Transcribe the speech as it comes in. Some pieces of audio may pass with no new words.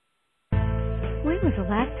When was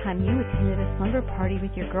the last time you attended a slumber party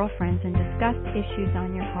with your girlfriends and discussed issues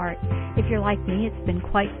on your heart? If you're like me, it's been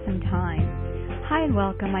quite some time. Hi and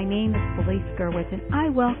welcome. My name is Felice Gerwitz, and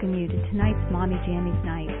I welcome you to tonight's Mommy Jammies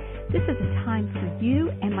Night. This is a time for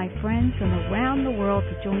you and my friends from around the world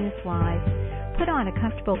to join us live. Put on a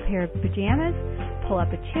comfortable pair of pajamas, pull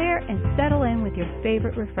up a chair, and settle in with your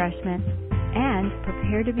favorite refreshment, and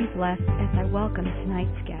prepare to be blessed as I welcome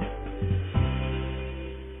tonight's guest.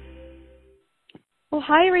 Well,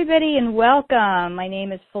 hi, everybody, and welcome. My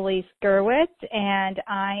name is Felice Gerwitz, and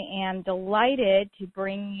I am delighted to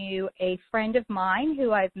bring you a friend of mine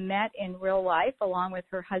who I've met in real life, along with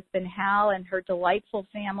her husband, Hal, and her delightful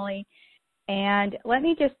family. And let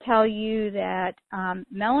me just tell you that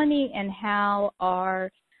Melanie and Hal are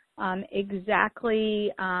exactly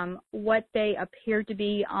what they appear to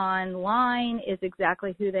be online is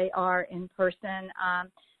exactly who they are in person.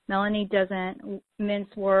 Melanie doesn't mince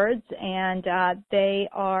words, and they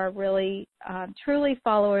are really truly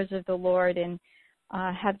followers of the Lord and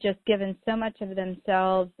have just given so much of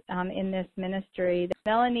themselves in this ministry.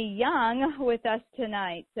 Melanie Young with us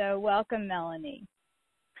tonight. So welcome, Melanie.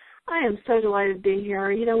 I am so delighted to be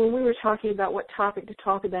here. You know, when we were talking about what topic to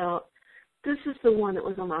talk about, this is the one that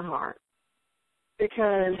was on my heart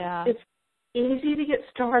because it's easy to get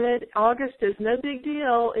started. August is no big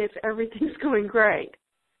deal if everything's going great.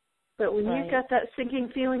 But when you've got that sinking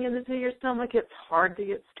feeling in the pit of your stomach, it's hard to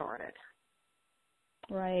get started.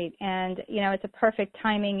 Right. And, you know, it's a perfect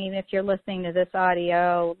timing, even if you're listening to this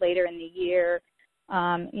audio later in the year.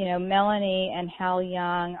 You know, Melanie and Hal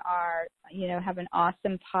Young are, you know, have an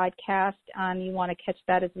awesome podcast. You want to catch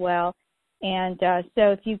that as well. And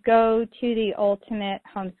so if you go to the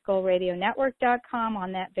ultimatehomeschoolradionetwork.com,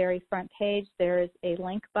 on that very front page, there is a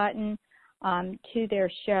link button to their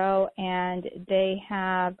show, and they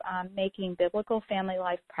have Making Biblical Family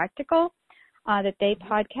Life Practical that they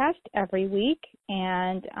podcast every week,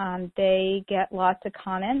 and they get lots of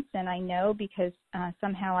comments, and I know because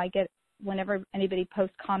somehow I get, whenever anybody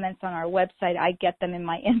posts comments on our website, I get them in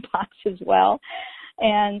my inbox as well,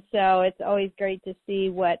 and so it's always great to see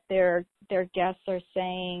what their guests are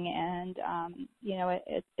saying, and you know,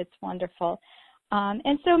 it's wonderful.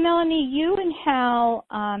 And so, Melanie, you and Hal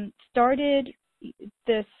started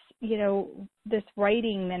this, you know, this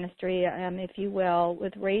writing ministry, if you will,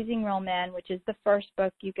 with Raising Real Men, which is the first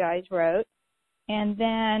book you guys wrote. And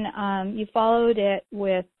then you followed it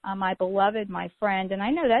with My Beloved, My Friend. And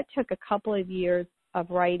I know that took a couple of years of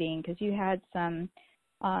writing because you had some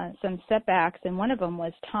setbacks, and one of them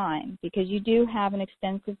was time, because you do have an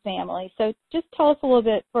extensive family. So just tell us a little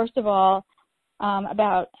bit, first of all,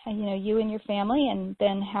 about, you know, you and your family, and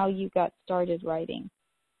then how you got started writing.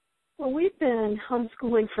 Well, we've been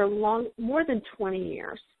homeschooling for more than 20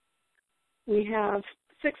 years. We have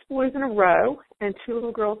 6 boys in a row and 2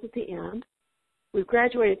 little girls at the end. We've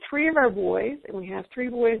graduated 3 of our boys, and we have 3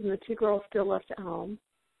 boys and the 2 girls still left at home.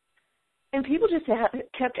 And people just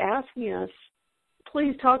kept asking us,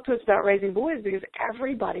 please talk to us about raising boys, because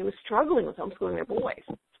everybody was struggling with homeschooling their boys.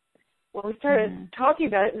 Well, we started talking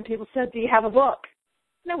about it, and people said, do you have a book?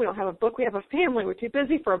 No, we don't have a book. We have a family. We're too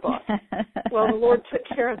busy for a book. Well, the Lord took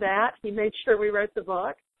care of that. He made sure we wrote the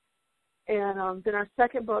book. And then our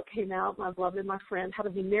second book came out, My Beloved, My Friend, How to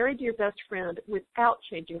Be Married to Your Best Friend Without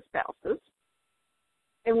Changing Spouses.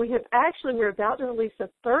 And we're about to release a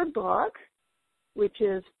third book, which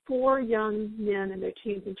is for young men in their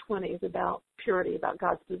teens and 20s about purity, about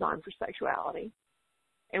God's design for sexuality.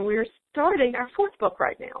 And we're starting our 4th book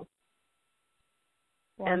right now.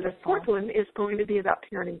 Wonderful. And the 4th one is going to be about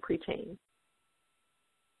parenting preteens.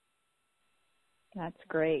 That's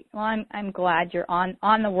great. Well, I'm glad you're on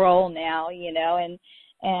the roll now, you know, and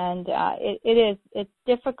it's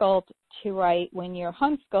difficult to write when you're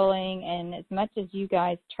homeschooling, and as much as you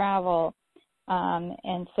guys travel,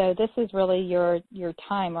 and so this is really your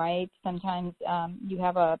time, right? Sometimes you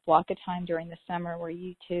have a block of time during the summer where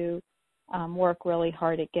you two work really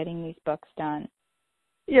hard at getting these books done.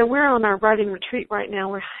 Yeah, we're on our writing retreat right now.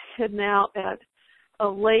 We're heading out at a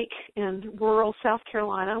lake in rural South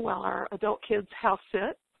Carolina while our adult kids house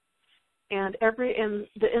sit. And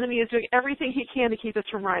the enemy is doing everything he can to keep us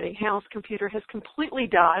from writing. Hal's computer has completely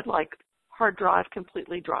died, like hard drive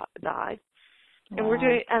completely died. And we're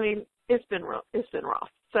doing, I mean, it's been rough.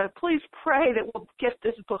 So please pray that we'll get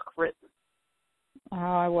this book written. Oh,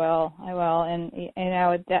 I will. And, you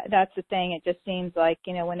know, that's the thing. It just seems like,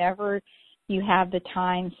 you know, whenever you have the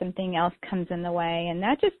time, something else comes in the way. And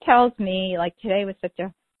that just tells me, like today was such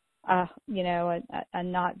a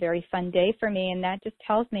not very fun day for me. And that just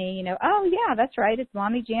tells me, you know, oh, yeah, that's right. It's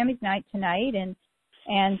Mommy Jammies night tonight. And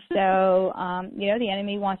And so, the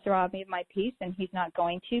enemy wants to rob me of my peace, and he's not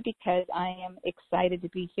going to, because I am excited to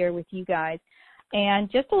be here with you guys.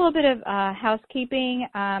 And just a little bit of housekeeping.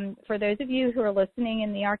 For those of you who are listening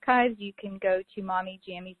in the archives, you can go to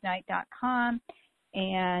mommyjammiesnight.com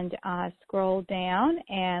and scroll down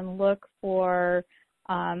and look for,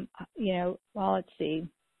 let's see.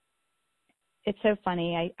 It's so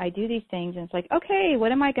funny. I do these things, and it's like, okay,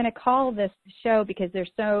 what am I going to call this show? Because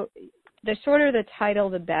the shorter the title,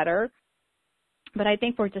 the better. But I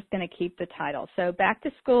think we're just going to keep the title. So Back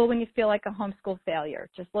to School When You Feel Like a Homeschool Failure.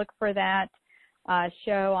 Just look for that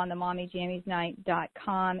show on the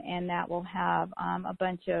mommyjammiesnight.com, and that will have a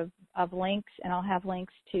bunch of links, and I'll have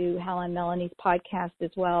links to Helen and Melanie's podcast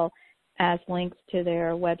as well as links to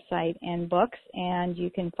their website and books, and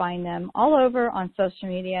you can find them all over on social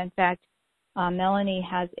media. In fact, Melanie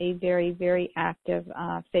has a very, very active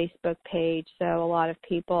Facebook page, so a lot of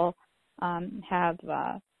people have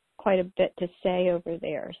quite a bit to say over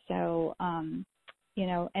there. So, and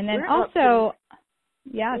then also,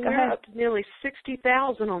 go ahead. We're up to nearly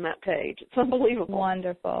 60,000 on that page. It's unbelievable.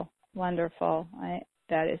 Wonderful.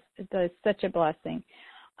 That is such a blessing.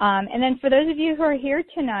 And then for those of you who are here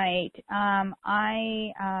tonight,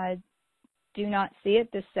 I do not see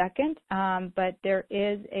it this second, but there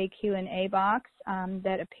is a Q&A box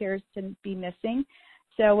that appears to be missing.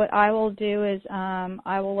 So what I will do is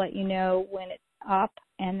I will let you know when it's up,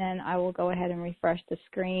 and then I will go ahead and refresh the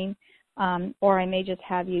screen, or I may just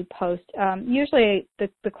have you post. Usually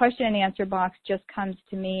the question and answer box just comes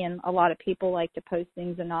to me, and a lot of people like to post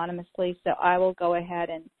things anonymously, so I will go ahead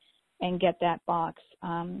and get that box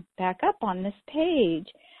back up on this page.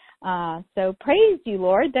 So praise you,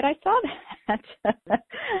 Lord, that I saw that.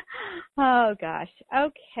 Oh, gosh.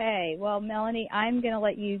 Okay. Well, Melanie, I'm going to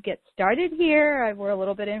let you get started here. We're a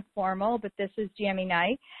little bit informal, but this is Jammy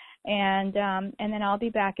Night. And then I'll be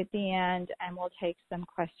back at the end, and we'll take some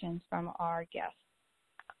questions from our guests.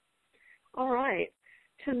 All right.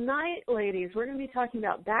 Tonight, ladies, we're going to be talking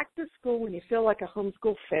about back to school when you feel like a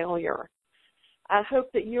homeschool failure. I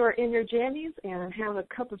hope that you are in your jammies and have a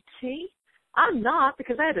cup of tea. I'm not,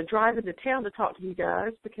 because I had to drive into town to talk to you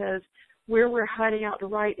guys, because where we're hiding out to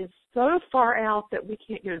write is so far out that we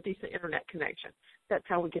can't get a decent internet connection. That's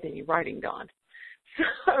how we get any writing done.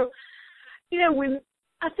 So, when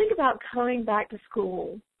I think about coming back to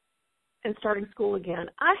school and starting school again,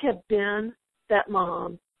 I have been that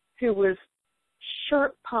mom who was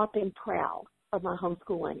shirt-popping proud of my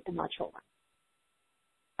homeschooling and my children.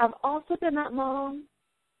 I've also been that mom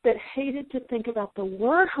that hated to think about the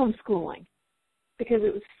word homeschooling because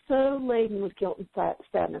it was so laden with guilt and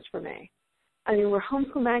sadness for me. I mean, where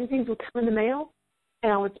homeschool magazines would come in the mail,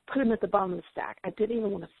 and I would put them at the bottom of the stack. I didn't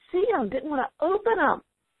even want to see them, didn't want to open them,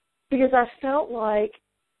 because I felt like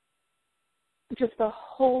just the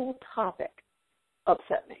whole topic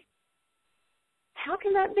upset me. How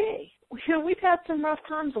can that be? We've had some rough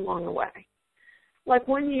times along the way. Like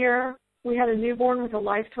one year, we had a newborn with a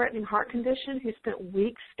life-threatening heart condition who spent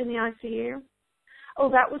weeks in the ICU. Oh,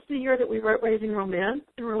 that was the year that we wrote Raising Real Men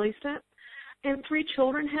and released it. And 3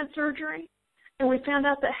 children had surgery. And we found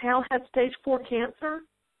out that Hal had stage 4 cancer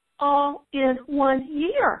all in 1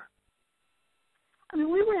 year. I mean,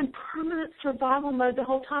 we were in permanent survival mode the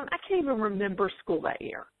whole time. I can't even remember school that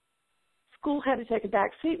year. School had to take a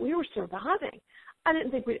back seat. We were surviving. I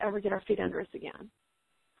didn't think we'd ever get our feet under us again.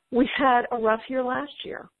 We had a rough year last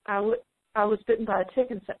year. I was bitten by a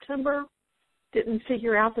tick in September. Didn't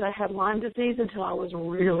figure out that I had Lyme disease until I was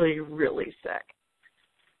really, really sick.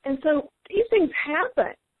 And so these things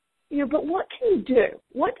happen, but what can you do?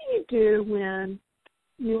 What do you do when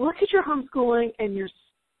you look at your homeschooling and your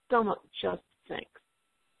stomach just sinks?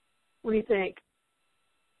 When you think,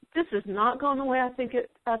 this is not going the way I think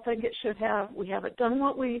it should have. We haven't done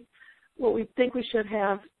what we think we should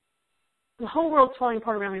have. The whole world's falling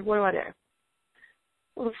apart around me. What do I do?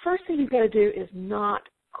 Well, the first thing you've got to do is not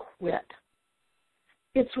quit.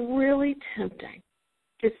 It's really tempting.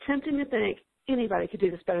 It's tempting to think anybody could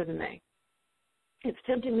do this better than me. It's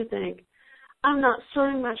tempting to think I'm not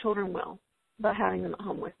serving my children well by having them at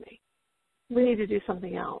home with me. We need to do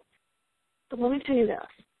something else. But let me tell you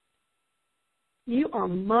this. You are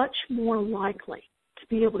much more likely to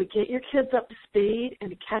be able to get your kids up to speed and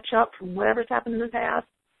to catch up from whatever's happened in the past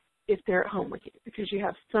if they're at home with you, because you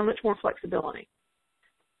have so much more flexibility.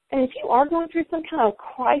 And if you are going through some kind of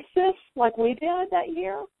crisis like we did that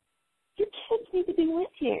year, your kids need to be with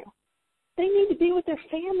you. They need to be with their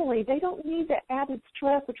family. They don't need the added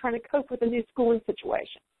stress of trying to cope with a new schooling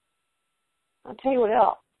situation. I'll tell you what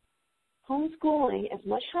else. Homeschooling, as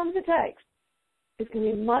much time as it takes, is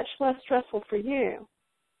going to be much less stressful for you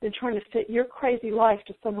than trying to fit your crazy life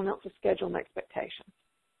to someone else's schedule and expectations.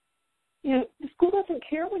 You know, the school doesn't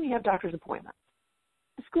care when you have doctor's appointments.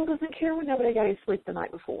 The school doesn't care when nobody got any sleep the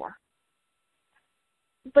night before.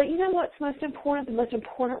 But you know what's most important? The most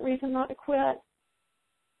important reason not to quit?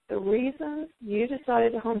 The reasons you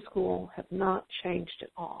decided to homeschool have not changed at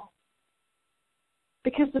all.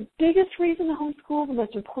 Because the biggest reason to homeschool, the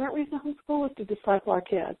most important reason to homeschool is to disciple our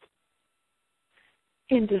kids.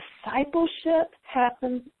 And discipleship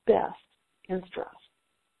happens best in stress.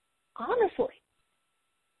 Honestly.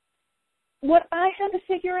 What I had to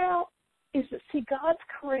figure out is that, see, God's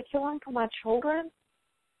curriculum for my children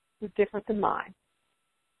was different than mine.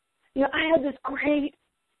 You know, I had this great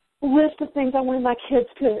list of things I wanted my kids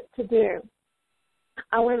to do.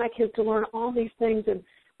 I wanted my kids to learn all these things, and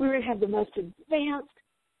we were going to have the most advanced,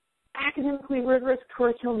 academically rigorous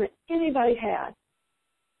curriculum that anybody had.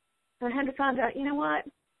 And I had to find out, you know what?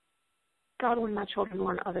 God wanted my children to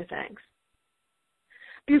learn other things.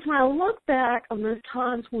 Because when I look back on those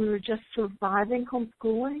times when we were just surviving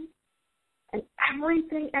homeschooling and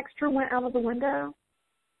everything extra went out of the window,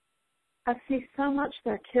 I see so much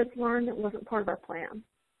that our kids learned that wasn't part of our plan.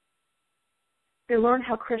 They learned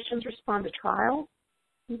how Christians respond to trial,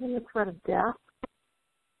 even the threat of death.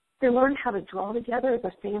 They learned how to draw together as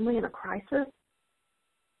a family in a crisis.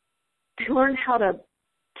 They learned how to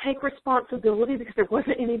take responsibility because there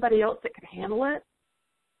wasn't anybody else that could handle it.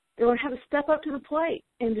 They learned how to step up to the plate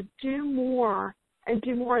and to do more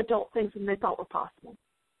adult things than they thought were possible.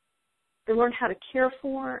 They learned how to care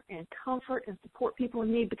for and comfort and support people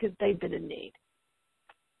in need because they'd been in need.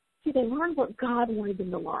 See, they learned what God wanted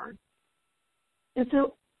them to learn. And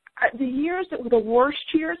so the years that were the worst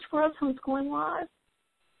years for us homeschooling-wise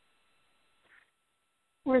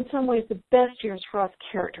were in some ways the best years for us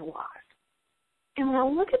character-wise. And when I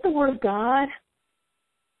look at the Word of God,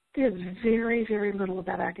 there's very, very little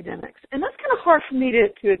about academics. And that's kind of hard for me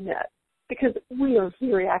to admit because we are a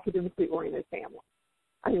very academically oriented family.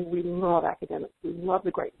 I mean, we love academics. We love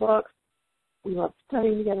the great books. We love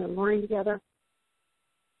studying together and learning together.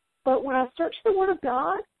 But when I search the Word of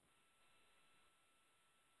God,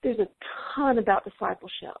 there's a ton about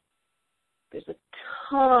discipleship. There's a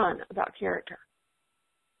ton about character.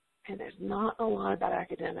 And there's not a lot about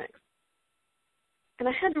academics. And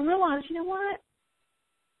I had to realize, you know what?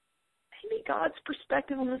 Maybe God's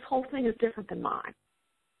perspective on this whole thing is different than mine.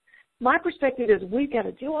 My perspective is we've got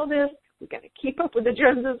to do all this. We've got to keep up with the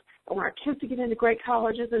Joneses. I want our kids to get into great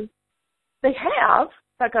colleges. And they have,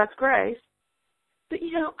 by God's grace. But,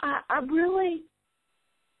 you know, I really,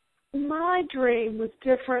 my dream was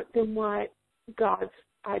different than what God's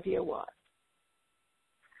idea was.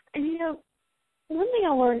 And, you know, one thing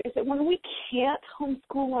I learned is that when we can't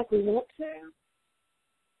homeschool like we want to,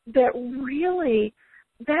 that really,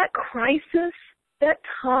 that crisis, that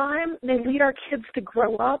time may lead our kids to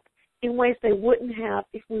grow up in ways they wouldn't have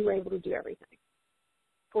if we were able to do everything.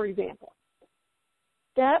 For example,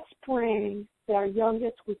 that spring that our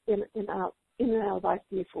youngest was in and out of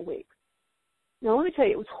ICU for weeks. Now, let me tell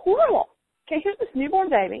you, it was horrible. Okay, here's this newborn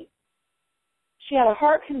baby. She had a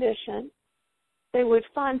heart condition. They would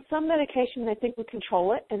find some medication they think would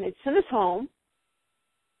control it, and they'd send us home.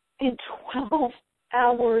 And 12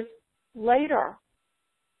 hours later,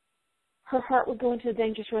 her heart would go into a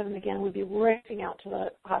dangerous rhythm again, and we'd be racing out to the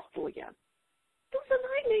hospital again. It was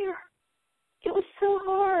a nightmare. It was so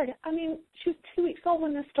hard. I mean, she was 2 weeks old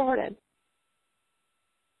when this started.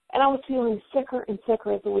 And I was feeling sicker and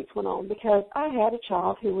sicker as the weeks went on because I had a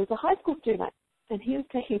child who was a high school student, and he was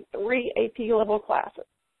taking 3 AP-level classes,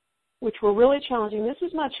 which were really challenging. This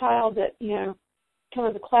was my child that, you know, kind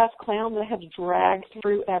of the class clown that I had to drag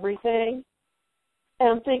through everything. And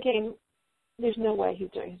I'm thinking, there's no way he's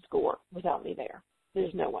doing his schoolwork without me there.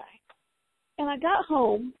 There's no way. And I got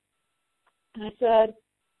home, and I said,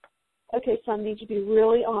 okay, son, I need you to be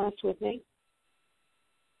really honest with me.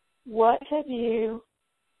 What have you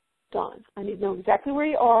done? I need to know exactly where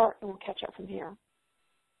you are, and we'll catch up from here.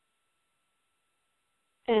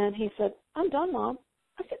 And he said, I'm done, Mom.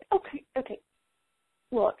 I said, okay.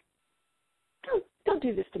 Look, don't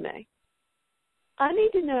do this to me. I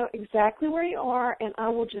need to know exactly where you are, and I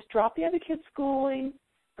will just drop the other kids' schooling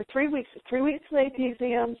for 3 weeks. 3 weeks of AP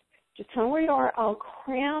exams. Just tell me where you are. I'll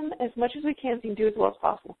cram as much as we can so you can do as well as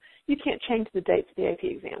possible. You can't change the dates of the AP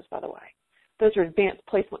exams, by the way. Those are advanced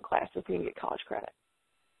placement classes so you can get college credit.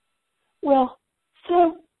 Well,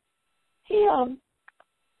 so he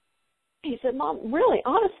said, Mom, really,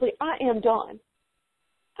 honestly, I am done.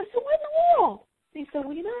 I said, what in the world? And he said,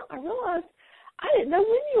 well, you know, I realized I didn't know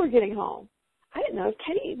when you were getting home. I didn't know if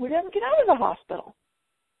Katie would ever get out of the hospital.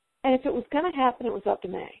 And if it was going to happen, it was up to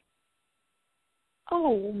me.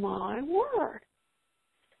 oh, my word.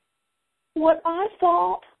 What I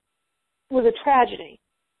thought was a tragedy,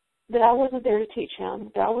 that I wasn't there to teach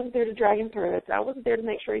him, that I wasn't there to drag him through it, that I wasn't there to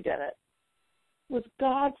make sure he did it, was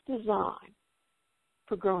God's design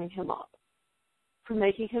for growing him up, for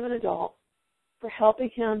making him an adult, for helping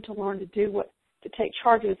him to learn to take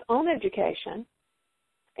charge of his own education.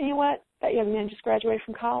 And you know what? That young man just graduated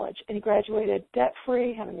from college, and he graduated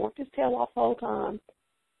debt-free, having worked his tail off the whole time,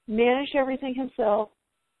 managed everything himself.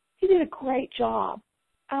 He did a great job.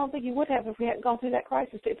 I don't think he would have if we hadn't gone through that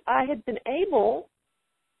crisis. If I had been able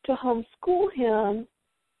to homeschool him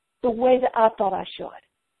the way that I thought I should.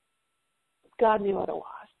 God knew otherwise.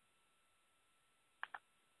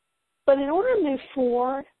 But in order to move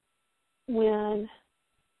forward when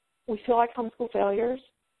we feel like homeschool failures,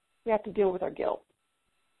 we have to deal with our guilt.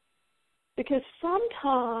 Because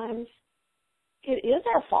sometimes it is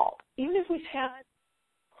our fault. Even if we've had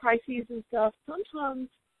crises and stuff, sometimes,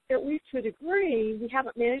 at least to a degree, we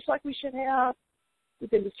haven't managed like we should have. We've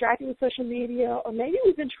been distracted with social media, or maybe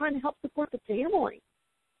we've been trying to help support the family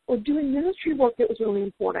or doing ministry work that was really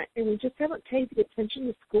important, and we just haven't paid the attention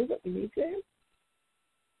to school that we need to.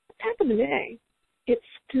 It's happened to me. It's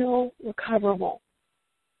still recoverable.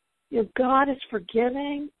 You know, God is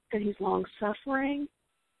forgiving, and he's long-suffering.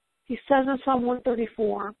 He says in Psalm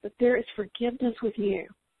 134 that there is forgiveness with you,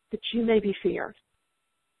 that you may be feared.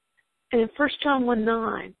 And in 1 John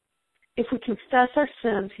 1:9, if we confess our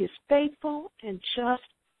sins, he is faithful and just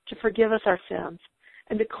to forgive us our sins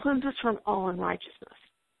and to cleanse us from all unrighteousness.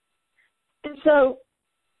 And so,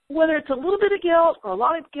 whether it's a little bit of guilt or a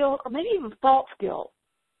lot of guilt or maybe even false guilt,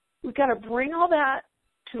 we've got to bring all that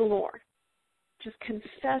to the Lord. Just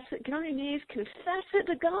confess it. Get on your knees. Confess it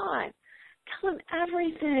to God. Tell him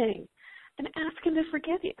everything and ask him to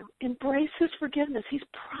forgive you. Embrace his forgiveness. He's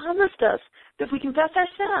promised us that if we confess our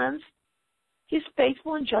sins, he's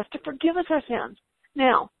faithful and just to forgive us our sins.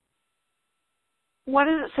 Now, why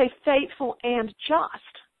does it say faithful and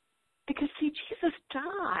just? Because, see, Jesus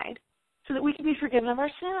died so that we can be forgiven of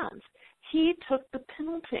our sins. He took the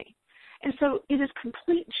penalty. And so it is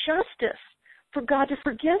complete justice for God to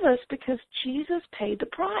forgive us because Jesus paid the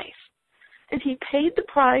price. And he paid the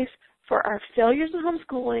price for our failures in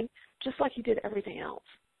homeschooling just like he did everything else.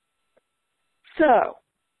 So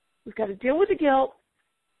we've got to deal with the guilt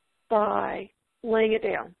by laying it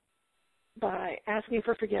down, by asking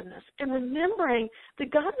for forgiveness, and remembering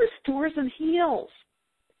that God restores and heals.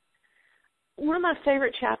 One of my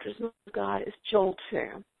favorite chapters of God is Joel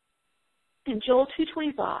 2. In Joel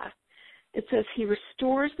 2:25, it says, he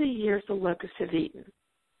restores the years the locusts have eaten.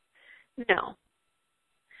 Now,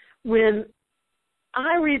 when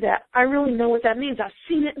I read that, I really know what that means. I've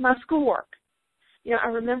seen it in my schoolwork. You know, I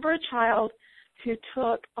remember a child who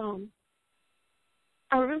took,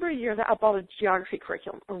 I remember a year that I bought a geography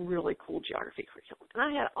curriculum, a really cool geography curriculum. And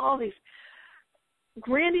I had all these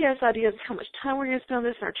grandiose ideas of how much time we're going to spend on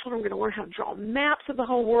this, and our children were going to learn how to draw maps of the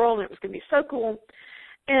whole world, and it was going to be so cool.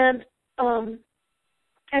 And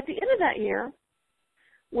at the end of that year,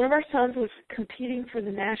 one of our sons was competing for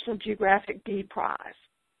the National Geographic B Prize.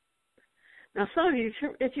 Now, some of you,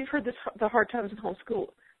 if you've heard the hard times in homeschool,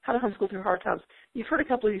 how to homeschool through hard times, you've heard a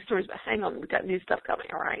couple of these stories, but hang on, we've got new stuff coming,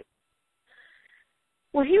 all right?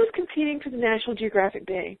 Well, he was competing for the National Geographic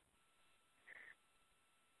B,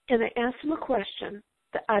 and they asked him a question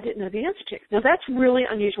that I didn't know the answer to. Now, that's really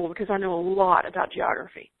unusual because I know a lot about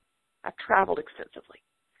geography. I've traveled extensively,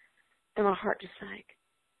 and my heart just sank.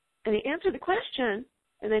 And he answered the question,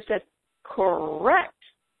 and they said, correct.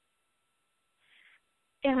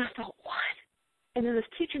 And I thought, what? And then this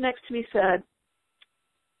teacher next to me said,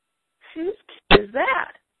 whose kid is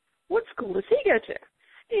that? What school does he go to?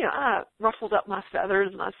 You know, I ruffled up my feathers,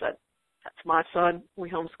 and I said, that's my son. We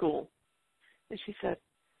homeschool. And she said,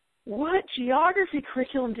 what geography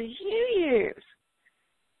curriculum do you use?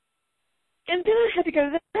 And then I had to go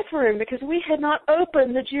to the bathroom because we had not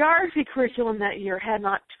opened the geography curriculum that year, had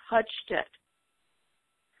not touched it.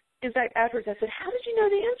 In fact, afterwards I said, how did you know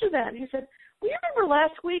the answer to that? And he said, well, you remember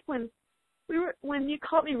last week when you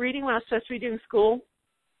caught me reading when I was supposed to be doing school,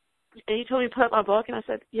 and you told me to put up my book, and I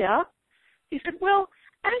said, yeah. He said, well,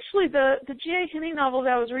 actually, the G.A. Henning novel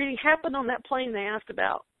that I was reading happened on that plane they asked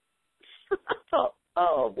about. I thought,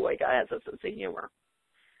 oh, boy, God has a sense of humor.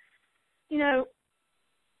 You know,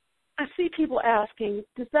 I see people asking,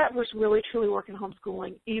 does that verse really truly work in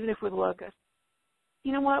homeschooling, even if we're the locusts?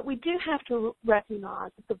 You know what? We do have to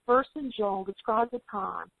recognize that the verse in Joel describes a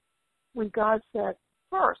time when God said,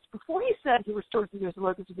 first, before he said he restores the years of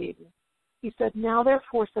locusts of Eden, he said, now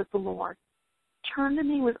therefore, says the Lord, turn to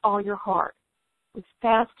me with all your heart, with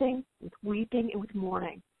fasting, with weeping, and with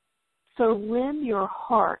mourning. So rend your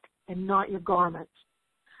heart and not your garments.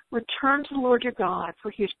 Return to the Lord your God,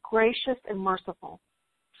 for he is gracious and merciful,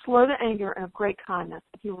 slow to anger and of great kindness,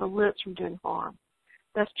 and he relents from doing harm.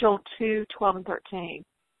 That's Joel 2:12 and 13.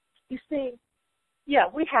 You see, yeah,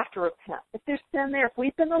 we have to repent. If there's sin there, if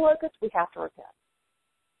we've been the locusts, we have to repent.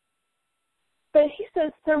 But he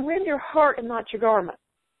says, so rend your heart and not your garment.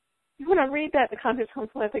 When I read that in the context of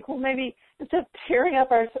homeschool, I think, well, maybe instead of tearing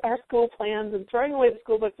up our school plans and throwing away the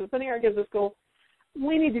school books and sending our kids to school,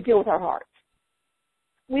 we need to deal with our hearts.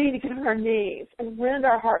 We need to get on our knees and rend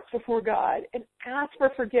our hearts before God and ask for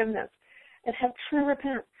forgiveness and have true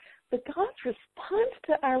repentance. But God's response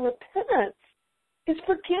to our repentance is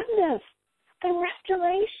forgiveness and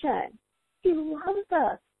restoration. He loves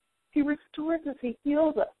us. He restores us. He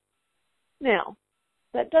heals us. Now,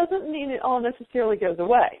 that doesn't mean it all necessarily goes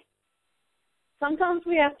away. Sometimes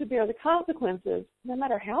we have to bear the consequences, no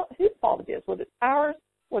matter whose fault it is, whether it's ours,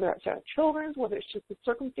 whether it's our children's, whether it's just the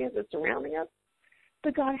circumstances surrounding us.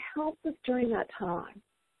 But God helps us during that time.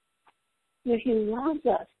 You know, he loves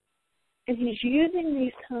us, and he's using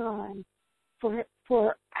these times for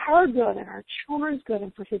our good and our children's good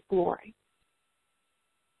and for his glory.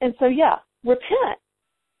 And so, yeah, repent.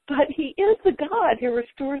 But he is the God who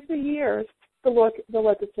restores the years the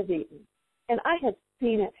locusts have eaten. And I have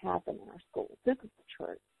seen it happen in our schools. This is the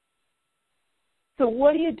truth. So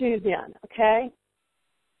what do you do then, okay?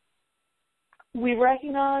 We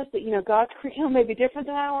recognize that, you know, God's curriculum may be different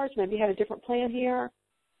than ours. Maybe he had a different plan here.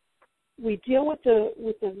 We deal with the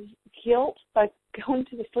guilt by going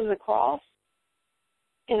to the foot of the cross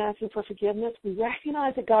and asking for forgiveness. We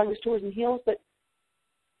recognize that God restores and heals, but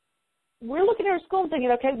we're looking at our school and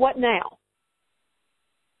thinking, okay, what now?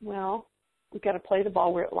 Well, we've got to play the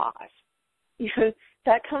ball where it lies. You know,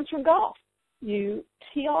 that comes from golf. You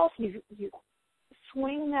tee off, you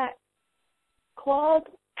swing that club,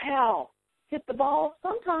 pow, hit the ball.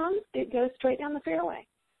 Sometimes it goes straight down the fairway.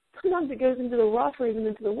 Sometimes it goes into the rough or even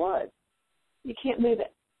into the woods. You can't move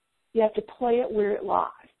it. You have to play it where it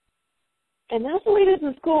lies. And that's the way it is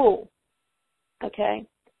in school. Okay?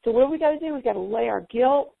 So what we got to do, we've got to lay our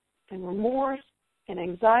guilt and remorse and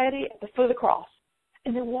anxiety at the foot of the cross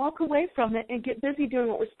and then walk away from it and get busy doing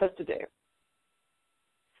what we're supposed to do.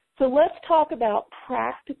 So let's talk about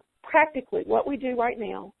practically what we do right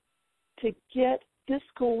now to get this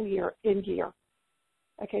school year in gear.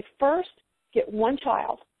 Okay, first, get one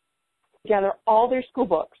child, gather all their school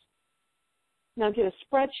books. Now get a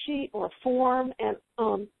spreadsheet or a form, and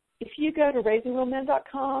if you go to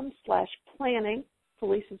raisingrealmen.com/planning,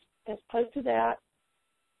 Felice has posted that,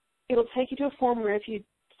 it'll take you to a form where if you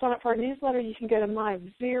sign up for our newsletter, you can go to my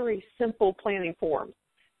very simple planning forms.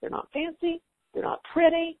 They're not fancy, they're not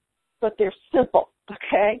pretty, but they're simple,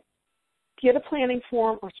 okay? Get a planning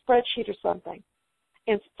form or spreadsheet or something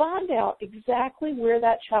and find out exactly where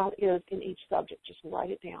that child is in each subject. Just write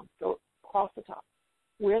it down. Go across the top,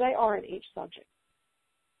 where they are in each subject.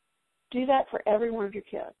 Do that for every one of your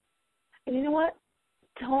kids. And you know what?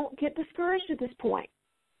 Don't get discouraged at this point.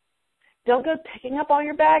 Don't go picking up all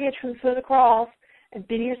your baggage from the foot of the cross and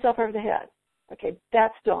beating yourself over the head. Okay,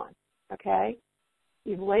 that's done, okay?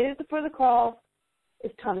 You've laid it at the foot of the cross.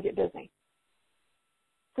 It's time to get busy.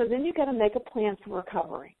 So then you've got to make a plan for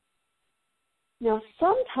recovery. Now,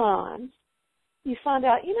 sometimes you find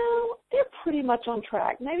out, you know, they're pretty much on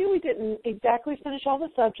track. Maybe we didn't exactly finish all the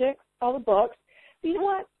subjects, all the books. But you know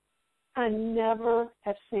what? I never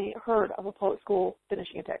have heard of a public school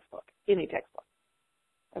finishing a textbook, any textbook.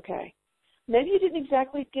 Okay? Maybe you didn't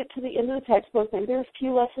exactly get to the end of the textbook. Maybe there's a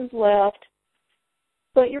few lessons left.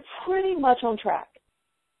 But you're pretty much on track.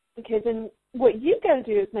 Okay, then what you've got to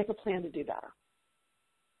do is make a plan to do better.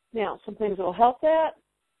 Now, some things that will help that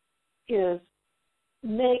is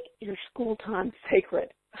make your school time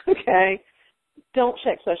sacred, okay? Don't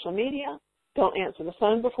check social media. Don't answer the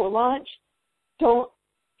phone before lunch.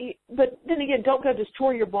 But then again, don't go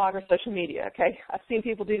destroy your blog or social media, okay? I've seen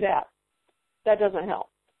people do that. That doesn't help.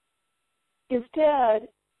 Instead,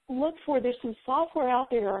 look for, there's some software out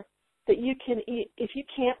there that you can, if you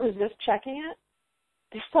can't resist checking it,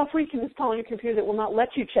 there's software you can install on your computer that will not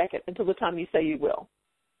let you check it until the time you say you will.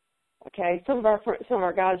 Okay, some of our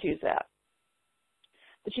guys use that.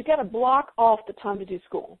 But you've got to block off the time to do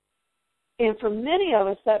school. And for many of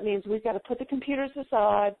us, that means we've got to put the computers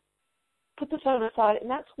aside, put the phone aside, and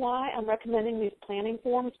that's why I'm recommending these planning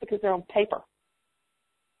forms, because they're on paper.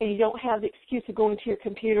 And you don't have the excuse of going to your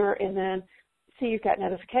computer and then see you've got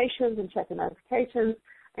notifications and check the notifications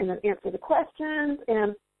and then answer the questions.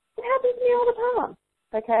 And it happens to me all the time,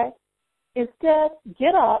 okay? Instead,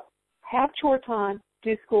 get up, have chore time,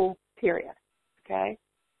 do school, period, okay?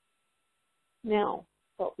 Now,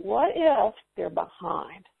 But what if they're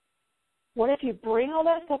behind? What if you bring all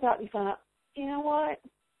that stuff out and you find out, you know what?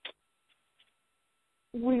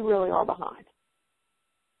 We really are behind.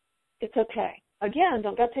 It's okay. Again,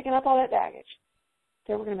 don't go picking up all that baggage.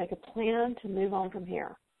 So we're going to make a plan to move on from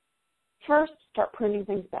here. First, start pruning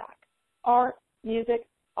things back. Art, music,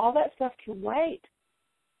 all that stuff can wait.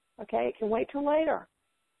 Okay? It can wait till later.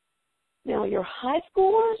 Now, your high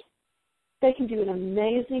schoolers, they can do an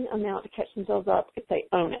amazing amount to catch themselves up if they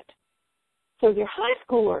own it. So your high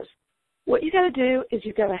schoolers, what you got to do is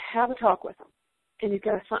you've got to have a talk with them. And you've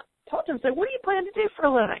got to talk to them and say, what do you plan to do for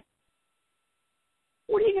a living?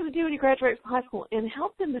 What are you going to do when you graduate from high school? And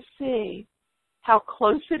help them to see how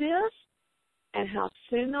close it is and how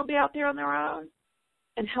soon they'll be out there on their own,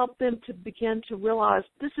 and help them to begin to realize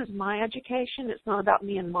this is my education. It's not about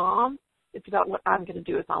me and mom. It's about what I'm going to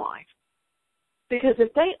do with my life. Because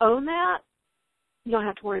if they own that, you don't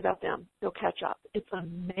have to worry about them. They'll catch up. It's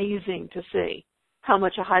amazing to see how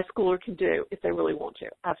much a high schooler can do if they really want to.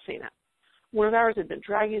 I've seen it. One of ours had been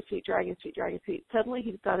dragging his feet. Suddenly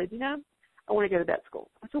he decided, I want to go to vet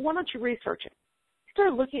school. I said, why don't you research it? He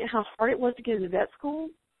started looking at how hard it was to get into vet school,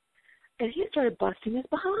 and he started busting his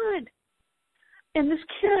behind. And this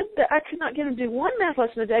kid that I could not get him to do one math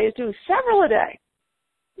lesson a day is doing several a day.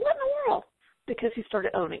 What in the world? Because he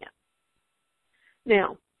started owning it.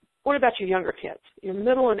 Now, what about your younger kids? Your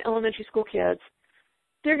middle and elementary school kids,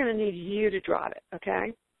 they're going to need you to drive it,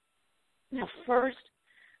 okay? Now, first,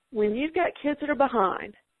 when you've got kids that are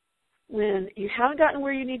behind, when you haven't gotten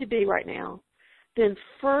where you need to be right now, then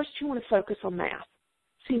first you want to focus on math.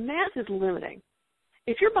 See, math is limiting.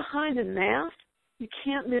 If you're behind in math, you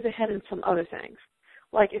can't move ahead in some other things.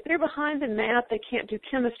 Like if they're behind in math, they can't do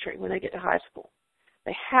chemistry when they get to high school.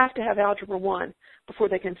 They have to have Algebra 1 before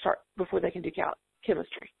they can do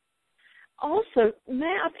chemistry. Also,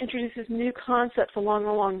 math introduces new concepts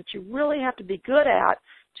along that you really have to be good at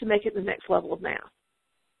to make it the next level of math.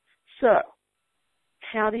 So,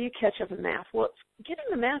 how do you catch up in math? Well, getting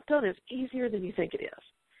the math done is easier than you think it is.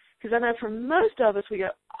 Because I know for most of us, we go,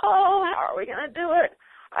 oh, how are we going to do it?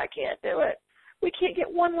 I can't do it. We can't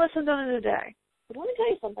get one lesson done in a day. But let me tell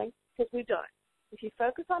you something, because we've done it. If you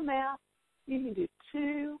focus on math, you can do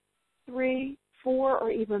 2, 3, 4,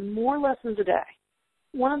 or even more lessons a day.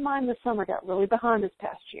 One of mine this summer got really behind this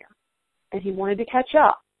past year, and he wanted to catch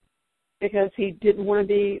up because he didn't want to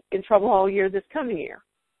be in trouble all year this coming year.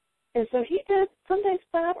 And so he did some days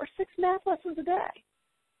 5 or 6 math lessons a day.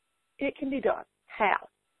 It can be done. How?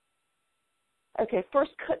 Okay,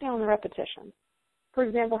 first cut down the repetition. For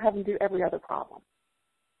example, have them do every other problem.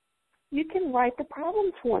 You can write the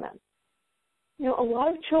problem for them. A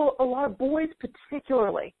lot of boys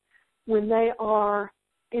particularly, when they are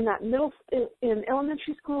in that in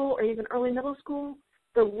elementary school or even early middle school,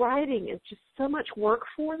 the writing is just so much work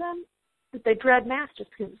for them that they dread math just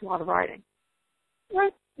because it's a lot of writing.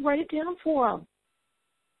 Write it down for them.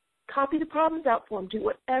 Copy the problems out for them. Do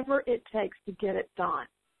whatever it takes to get it done.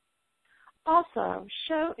 Also,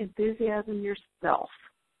 show enthusiasm yourself.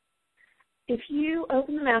 If you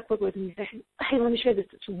open the math book with them and you say, hey, let me show you this.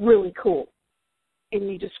 It's really cool. And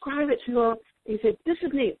you describe it to them, and you say, this is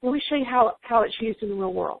neat. Let me show you how it's used in the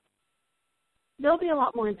real world. They'll be a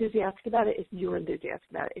lot more enthusiastic about it if you're enthusiastic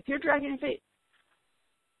about it. If you're dragging your feet,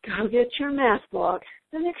 go get your math book,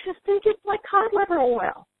 then they're going to think it's like cod liver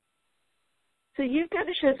oil. So you've got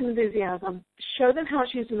to show some enthusiasm. Show them how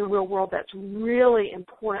it's used in the real world. That's really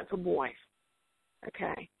important for boys.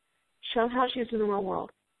 Okay? Show them how it's used in the real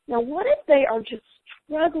world. Now, what if they are just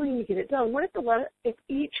struggling to get it done? What if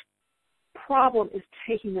each problem is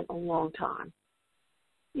taking them a long time?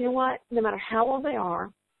 You know what? No matter how old they are,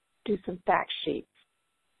 do some fact sheets.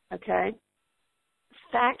 Okay?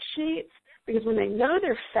 Fact sheets, because when they know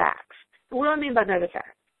their facts, and what do I mean by know their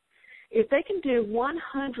facts? If they can do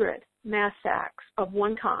 100 math facts of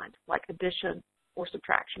one kind, like addition or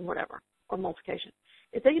subtraction, whatever, or multiplication,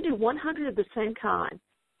 if they can do 100 of the same kind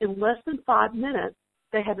in less than 5 minutes,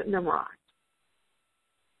 they have it memorized.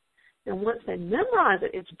 And once they memorize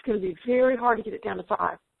it, it's going to be very hard to get it down to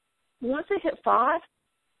 5. Once they hit 5,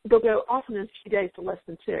 they'll go often in a few days to less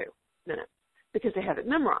than 2 minutes because they have it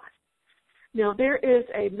memorized. Now, there is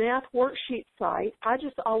a math worksheet site. I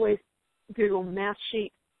just always Google math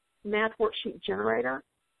worksheet generator.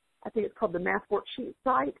 I think it's called the math worksheet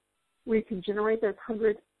site, where you can generate those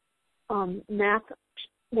 100 math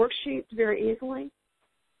worksheets very easily.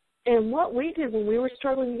 And what we did when we were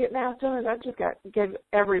struggling to get math done is I just gave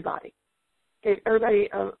everybody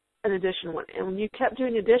an addition one. And when you kept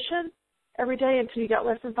doing addition every day until you got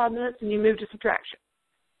less than 5 minutes, and you moved to subtraction.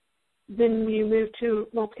 Then you moved to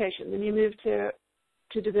multiplication. Then you moved to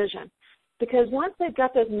division. Because once they've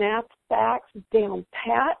got those math facts down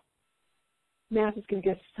pat, math is going to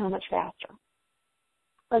go so much faster.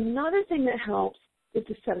 Another thing that helps is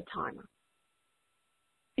to set a timer.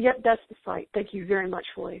 Yep, that's the site. Thank you very much,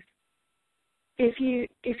 Felice. If you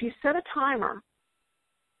set a timer,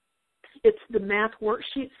 it's the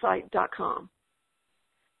mathworksheetsite.com.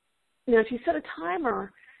 Now, if you set a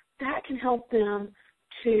timer, that can help them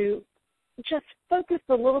to just focus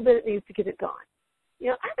the little bit it needs to get it done. You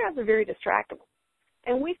know, our guys are very distractible.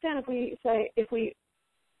 And we found the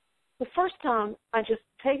first time I just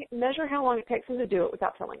measure how long it takes them to do it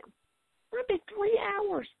without telling them. It'll be 3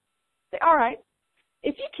 hours. Say, all right,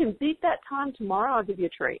 if you can beat that time tomorrow, I'll give you a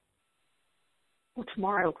treat. Well,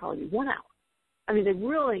 tomorrow will probably be 1 hour. I mean, they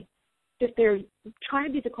really, if they're trying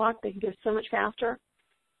to beat the clock, they can go so much faster.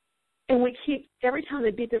 And we keep, every time they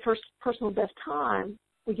beat their first personal best time,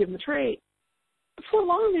 we give them a treat. Before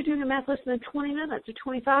long, they're doing a math lesson in 20 minutes or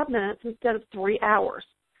 25 minutes instead of 3 hours.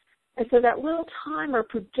 And so that little timer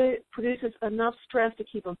produces enough stress to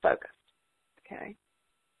keep them focused, okay?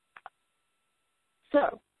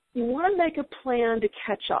 So you want to make a plan to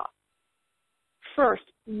catch up. First,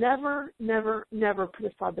 never, never, never put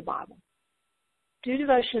aside the Bible. Do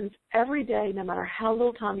devotions every day, no matter how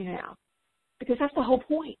little time you have, because that's the whole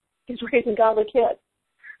point, is raising godly kids.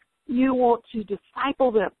 You want to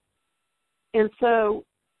disciple them. And so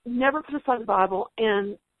never put aside the Bible,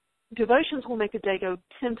 and devotions will make a day go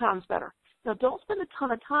 10 times better. Now, don't spend a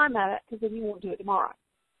ton of time at it, because then you won't do it tomorrow.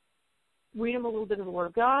 Read them a little bit of the Word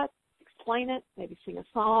of God, explain it, maybe sing a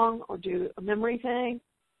song or do a memory thing,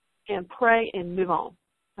 and pray and move on,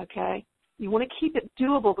 okay? You want to keep it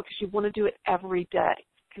doable because you want to do it every day,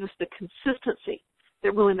 because it's the consistency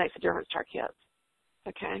that really makes a difference to our kids,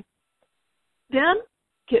 okay? Then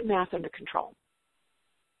get math under control.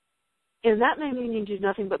 And that may mean you do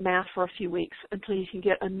nothing but math for a few weeks until you can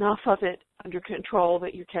get enough of it under control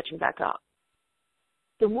that you're catching back up.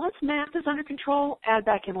 Then once math is under control, add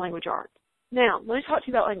back in language arts. Now, let me talk to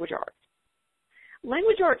you about language arts.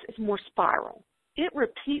 Language arts is more spiral. It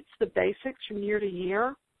repeats the basics from year to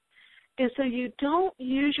year, and so you don't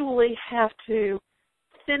usually have to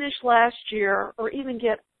finish last year or even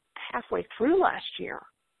get halfway through last year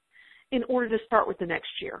in order to start with the next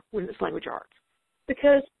year when it's language arts.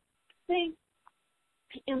 Because, see,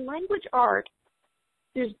 in language art,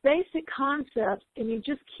 there's basic concepts, and you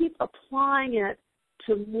just keep applying it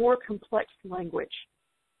to more complex language.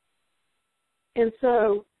 And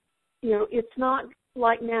so, you know, it's not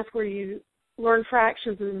like math where you learn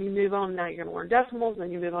fractions and then you move on, now you're going to learn decimals, and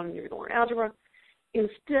then you move on and you're going to learn algebra.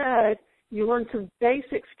 Instead, you learn some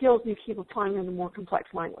basic skills and you keep applying them to more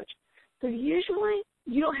complex language. So usually,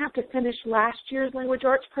 you don't have to finish last year's language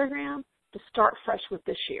arts program to start fresh with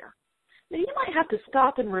this year. Now, you might have to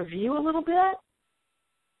stop and review a little bit.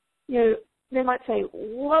 You know, they might say,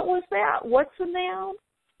 what was that? What's a noun?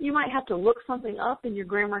 You might have to look something up in your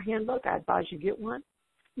grammar handbook. I advise you get one.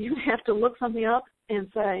 You have to look something up and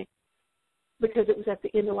say, because it was at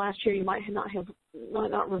the end of last year, you might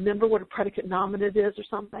not remember what a predicate nominative is or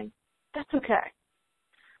something. That's okay.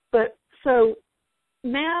 But so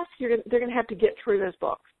math, they're going to have to get through those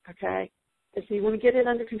books, okay? And so you want to get it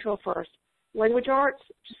under control first. Language arts,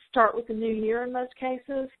 just start with the new year in most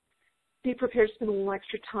cases. Be prepared to spend a little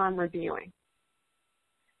extra time reviewing.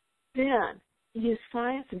 Then use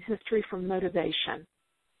science and history for motivation.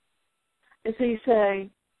 And so you say,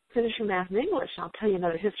 finish your math and English, I'll tell you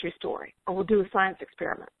another history story, or we'll do a science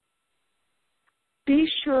experiment. Be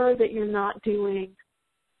sure that you're not doing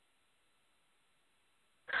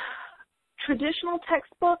traditional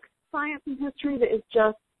textbook science and history that is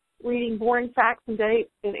just reading boring facts and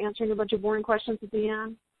dates and answering a bunch of boring questions at the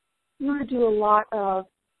end. You want to do a lot of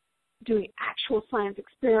doing actual science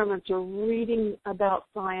experiments or reading about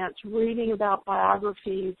science, reading about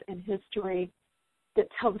biographies and history that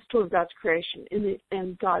tell the story of God's creation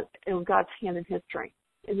and God's hand in history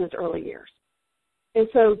in those early years. And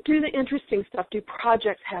so do the interesting stuff, do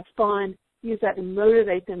projects, have fun, use that to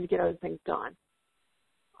motivate them to get other things done.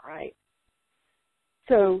 All right?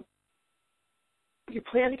 So you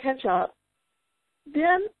plan to catch up.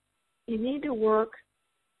 Then you need to work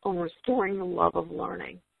on restoring the love of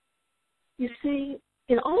learning. You see,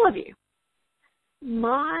 in all of you,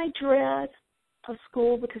 my dread of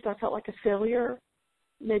school because I felt like a failure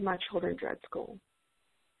made my children dread school.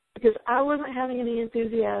 Because I wasn't having any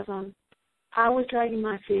enthusiasm. I was dragging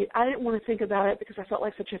my feet. I didn't want to think about it because I felt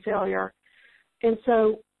like such a failure. And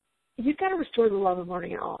so you've got to restore the love of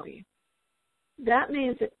learning in all of you. That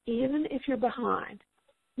means that even if you're behind,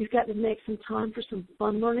 you've got to make some time for some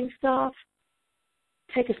fun learning stuff,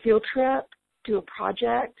 take a field trip, do a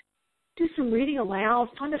project, do some reading aloud.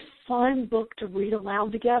 Find a fun book to read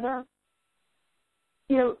aloud together.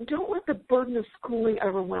 Don't let the burden of schooling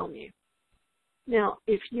overwhelm you. Now,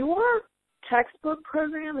 if your textbook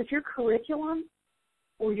program, if your curriculum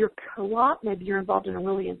or your co-op, maybe you're involved in a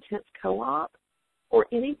really intense co-op, or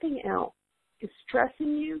anything else is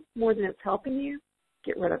stressing you more than it's helping you,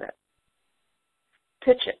 get rid of it.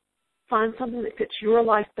 Pitch it. Find something that fits your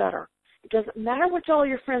life better. It doesn't matter what all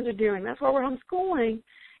your friends are doing. That's why we're homeschooling,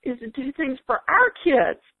 is to do things for our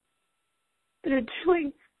kids that are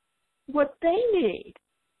doing what they need.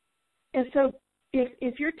 And so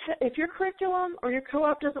if your curriculum or your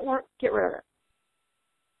co-op doesn't work, get rid of it.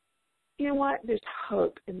 You know what? There's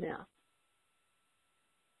hope in this.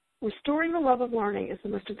 Restoring the love of learning is the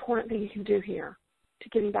most important thing you can do here to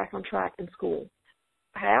getting back on track in school.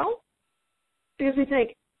 How? Because we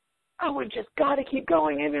think, oh, we've just got to keep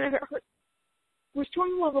going even if it hurts.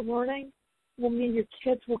 Restoring the love of learning will mean your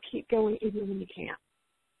kids will keep going even when you can't.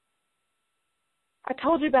 I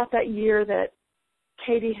told you about that year that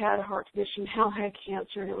Katie had a heart condition, Hal had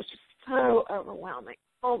cancer, and it was just so overwhelming.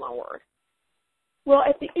 Oh, my word. Well,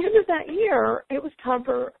 at the end of that year, it was time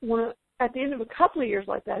for at the end of a couple of years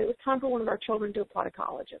like that, it was time for one of our children to apply to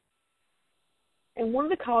colleges. And one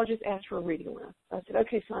of the colleges asked for a reading list. I said,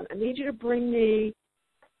 okay, son, I need you to bring me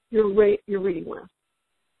your reading list.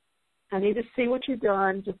 I need to see what you've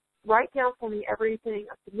done. Just write down for me everything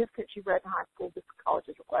of significance you read in high school this college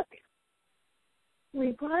is requesting. When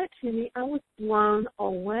he brought it to me, I was blown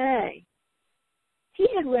away. He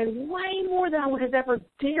had read way more than I would have ever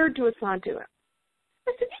dared to assign to him.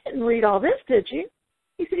 I said, you didn't read all this, did you?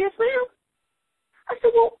 He said, yes, ma'am. I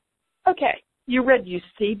said, well, okay, you read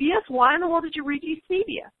Eusebius. Why in the world did you read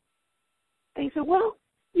Eusebius? And he said, well,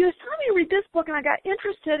 you assigned me to read this book, and I got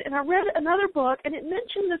interested, and I read another book, and it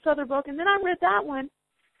mentioned this other book, and then I read that one.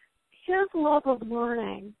 His love of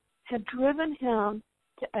learning had driven him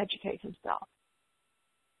to educate himself.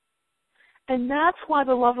 And that's why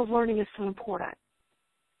the love of learning is so important.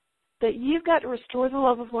 That you've got to restore the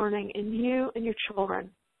love of learning in you and your children.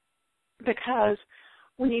 Because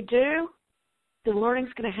when you do, the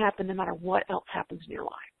learning's going to happen no matter what else happens in your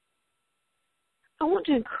life. I want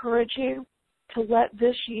to encourage you to let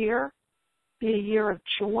this year be a year of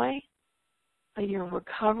joy, a year of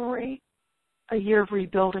recovery, a year of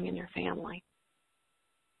rebuilding in your family.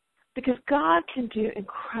 Because God can do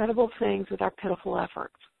incredible things with our pitiful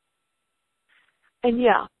efforts. And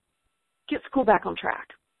yeah, get school back on track.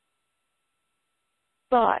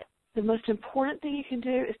 But the most important thing you can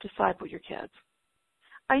do is disciple your kids.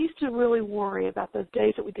 I used to really worry about those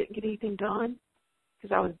days that we didn't get anything done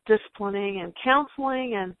because I was disciplining and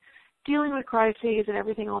counseling and dealing with crises and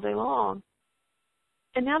everything all day long.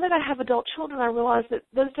 And now that I have adult children, I realize that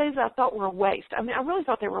those days I thought were a waste. I mean, I really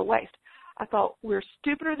thought they were a waste. I thought we're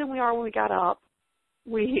stupider than we are when we got up.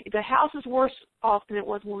 The house is worse off than it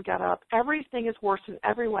was when we got up. Everything is worse in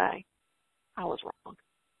every way. I was wrong.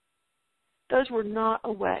 Those were not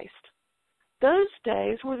a waste. Those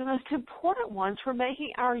days were the most important ones for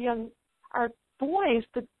making our boys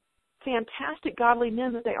the fantastic godly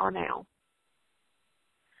men that they are now.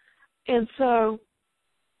 And so,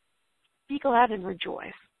 be glad and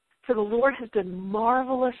rejoice, for the Lord has done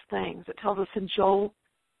marvelous things. It tells us in Joel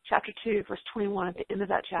chapter 2, verse 21 at the end of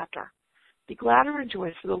that chapter. Be glad and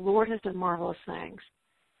rejoice, for the Lord has done marvelous things.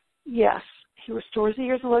 Yes, He restores the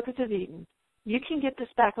years of locusts of Eden. You can get this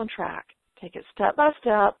back on track. Take it step by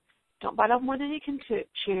step. Don't bite off more than you can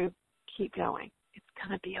chew. Keep going. It's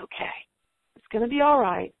going to be okay. It's going to be all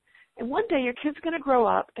right. And one day your kid's going to grow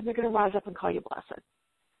up, and they're going to rise up and call you blessed.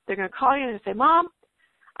 They're going to call you and say, Mom,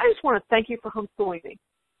 I just want to thank you for homeschooling me.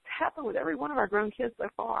 It's happened with every one of our grown kids so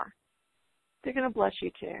far. They're going to bless you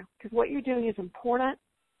too, because what you're doing is important,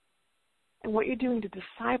 and what you're doing to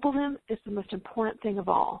disciple them is the most important thing of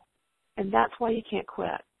all. And that's why you can't quit.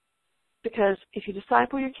 Because if you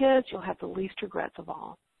disciple your kids, you'll have the least regrets of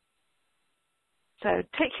all. So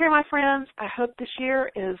take care, my friends. I hope this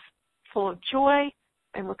year is full of joy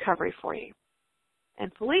and recovery for you.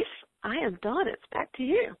 And Felice, I am done. It's back to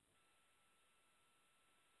you.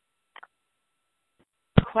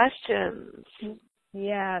 Questions?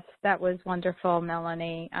 Yes, that was wonderful,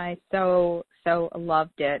 Melanie. I so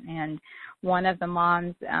loved it. And one of the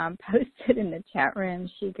moms posted in the chat room,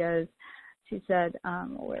 she said,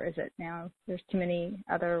 where is it now? There's too many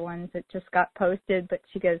other ones that just got posted, but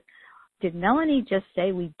she goes, did Melanie just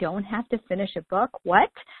say we don't have to finish a book?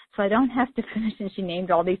 What? So I don't have to finish, and she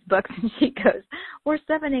named all these books, and she goes, we're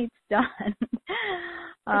 7/8 done. If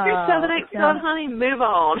you're 7/8 done, honey, move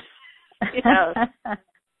on. Yes.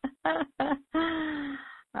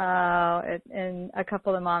 And a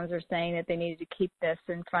couple of the moms are saying that they needed to keep this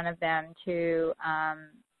in front of them to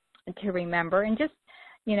remember. And just,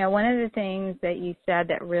 one of the things that you said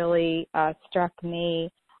that really struck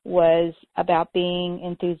me was about being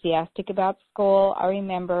enthusiastic about school. I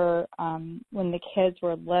remember when the kids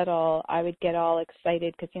were little, I would get all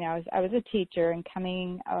excited because, I was a teacher, and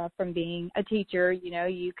coming from being a teacher,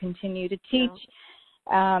 you continue to teach.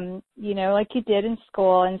 Like you did in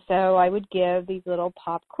school. And so I would give these little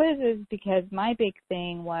pop quizzes because my big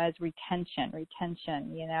thing was retention,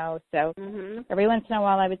 So every once in a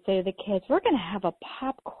while I would say to the kids, we're going to have a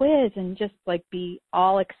pop quiz, and just like be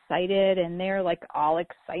all excited. And they're like all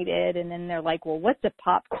excited. And then they're like, well, what's a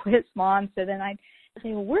pop quiz, Mom? So then I'd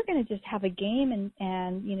say, well, we're going to just have a game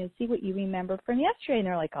and see what you remember from yesterday. And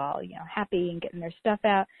they're like all, happy and getting their stuff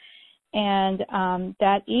out. And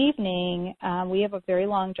that evening, we have a very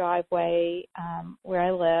long driveway where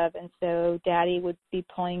I live, and so Daddy would be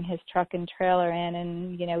pulling his truck and trailer in,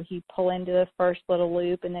 and, he'd pull into the first little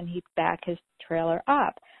loop, and then he'd back his trailer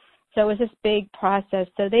up. So it was this big process.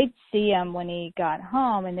 So they'd see him when he got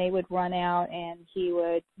home, and they would run out, and he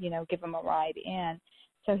would, give them a ride in.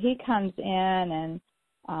 So he comes in and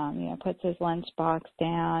puts his lunchbox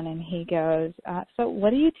down, and he goes, so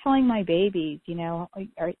what are you telling my babies?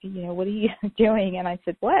 What are you doing? And I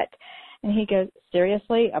said, what? And he goes,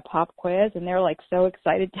 seriously, a pop quiz? And they're like so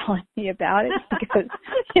excited telling me about it. He goes,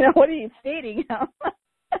 what are you feeding them?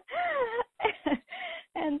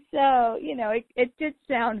 And so, it did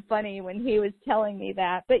sound funny when he was telling me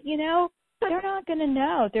that, but they're not going to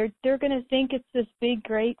know. They're going to think it's this big,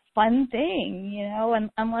 great, fun thing,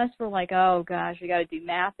 unless we're like, oh, gosh, we got to do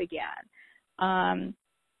math again.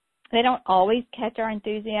 They don't always catch our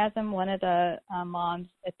enthusiasm. One of the moms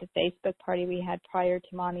at the Facebook party we had prior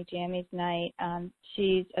to Mommy Jammies night,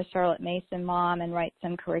 she's a Charlotte Mason mom and writes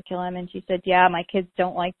some curriculum, and she said, yeah, my kids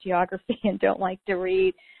don't like geography and don't like to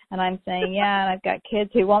read. And I'm saying, yeah, and I've got kids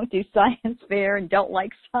who won't do science fair and don't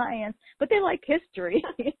like science, but they like history.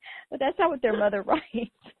 But that's not what their mother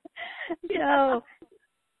writes. So,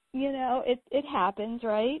 it happens,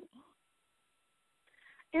 right?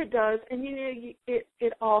 It does. And,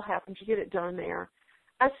 it all happens. You get it done there.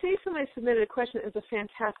 I see somebody submitted a question. It was a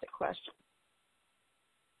fantastic question.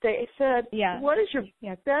 They said, what is your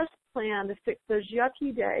best plan to fix those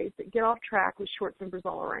yucky days that get off track with short tempers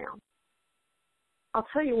all around? I'll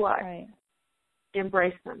tell you what, right.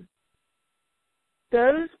 Embrace them.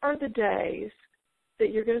 Those are the days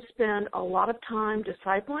that you're going to spend a lot of time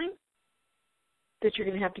discipling, that you're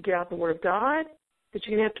going to have to get out the Word of God, that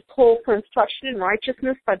you're going to have to pull for instruction in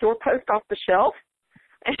righteousness by doorpost off the shelf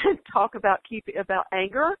and talk about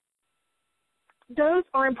anger. Those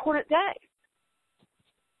are important days.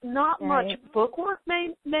 Not much bookwork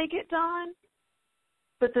may get done,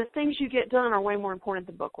 but the things you get done are way more important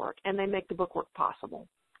than bookwork, and they make the bookwork possible.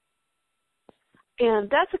 And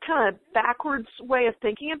that's a kind of backwards way of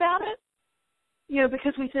thinking about it,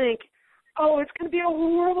 because we think, oh, it's going to be a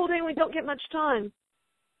horrible day and we don't get much time.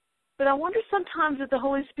 But I wonder sometimes if the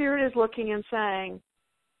Holy Spirit is looking and saying,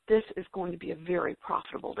 this is going to be a very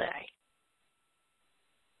profitable day.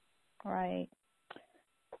 Right.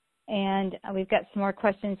 And we've got some more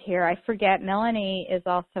questions here. I forget, Melanie is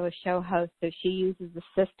also a show host, so she uses the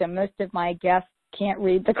system. Most of my guests can't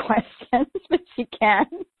read the questions, but she can.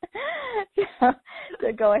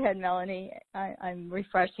 So go ahead, Melanie. I'm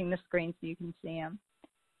refreshing the screen so you can see them.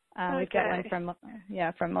 We've got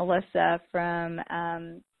one from Melissa from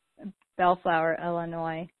Bellflower,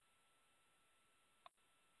 Illinois.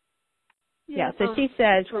 So she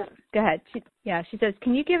says, go ahead. She says,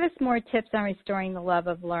 can you give us more tips on restoring the love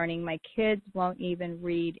of learning? My kids won't even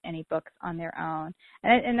read any books on their own.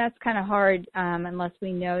 And that's kind of hard unless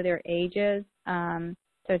we know their ages.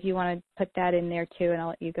 So if you want to put that in there too, and I'll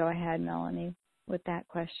let you go ahead, Melanie, with that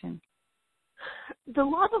question. The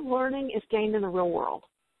love of learning is gained in the real world.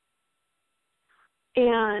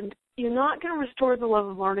 And you're not going to restore the love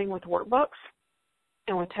of learning with workbooks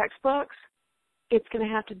and with textbooks. It's going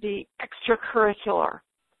to have to be extracurricular.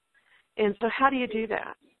 And so how do you do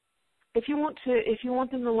that? If you want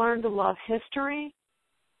them to learn to love history,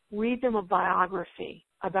 read them a biography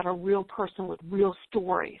about a real person with real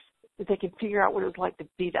stories that they can figure out what it was like to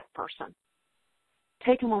be that person.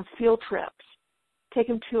 Take them on field trips. Take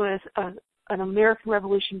them to an American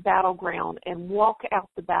Revolution battleground and walk out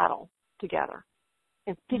the battle together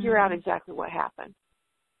and figure out exactly what happened.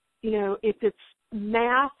 If it's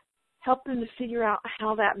math, help them to figure out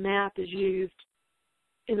how that math is used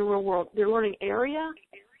in the real world. They're learning area.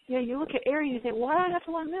 You look at area and you think, why do I have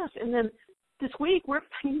to learn this? And then this week we're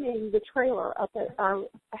painting the trailer up at our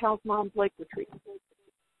House Mom's Lake Retreat.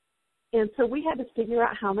 And so we had to figure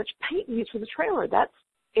out how much paint we used for the trailer. That's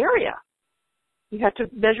area. You have to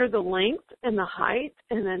measure the length and the height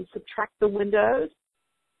and then subtract the windows.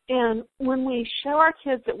 And when we show our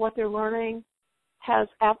kids that what they're learning has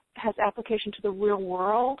application to the real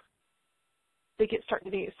world, they start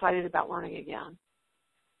getting excited about learning again.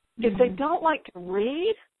 Mm-hmm. If they don't like to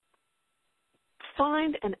read,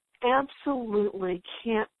 find an absolutely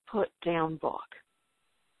can't put down book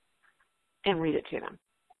and read it to them.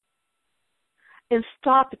 And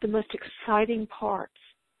stop at the most exciting parts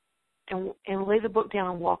and lay the book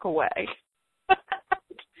down and walk away.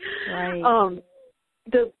 Right.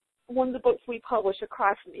 One of the books we publish, A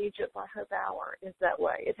Cry from Egypt by Hope Hour, is that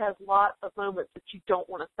way. It has lots of moments that you don't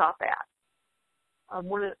want to stop at.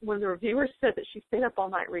 One of the reviewers said that she stayed up all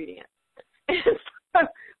night reading it. And so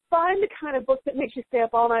find the kind of book that makes you stay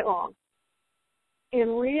up all night long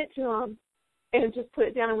and read it to them and just put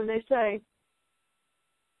it down. And when they say,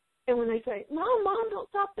 Mom, don't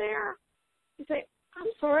stop there, you say, I'm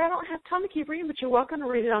sorry, I don't have time to keep reading, but you're welcome to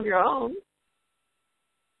read it on your own.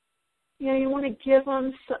 You know, you want to give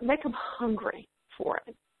them, make them hungry for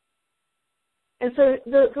it. And so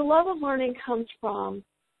the love of learning comes from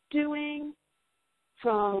doing,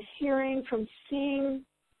 from hearing, from seeing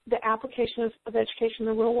the application of education in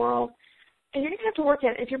the real world. And you're going to have to work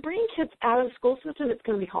at it. If you're bringing kids out of the school system, it's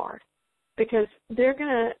going to be hard because they're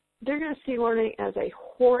going to see learning as a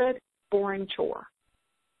horrid, boring chore.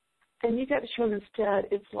 And you've got to show them instead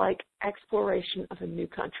it's like exploration of a new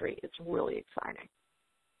country. It's really exciting.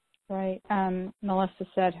 Right. Melissa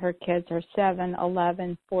said her kids are 7,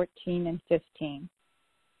 11, 14, and 15.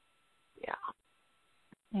 Yeah.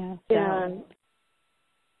 Yeah. So. And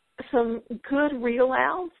some good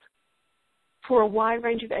read-alouds for a wide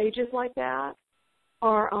range of ages like that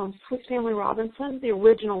are Swiss Family Robinson, the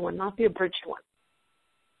original one, not the abridged one.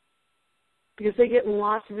 Because they get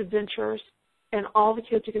lots of adventures, and all the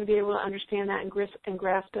kids are going to be able to understand that and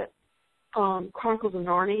grasp it. Chronicles of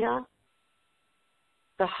Narnia,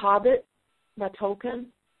 The Hobbit by Tolkien.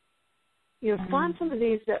 You know, find some of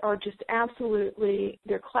these that are just absolutely,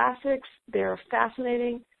 they're classics, they're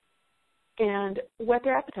fascinating, and whet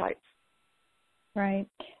their appetites. Right.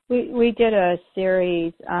 We did a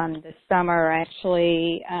series this summer.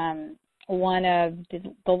 Actually, one of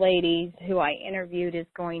the ladies who I interviewed is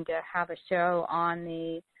going to have a show on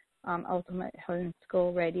the Ultimate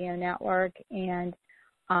Homeschool Radio Network, and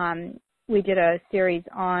we did a series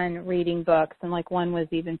on reading books, and like one was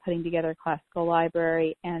even putting together a classical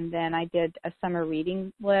library, and then I did a summer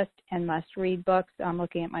reading list and must-read books. I'm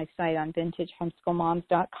looking at my site on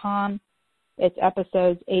vintagehomeschoolmoms.com. It's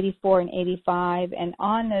episodes 84 and 85, and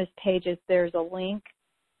on those pages there's a link,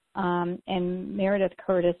 and Meredith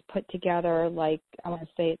Curtis put together, like, I want to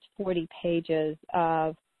say it's 40 pages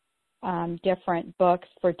of different books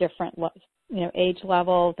for different, age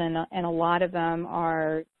levels, and a lot of them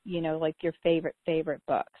are, like your favorite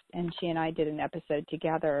books. And she and I did an episode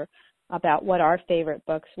together about what our favorite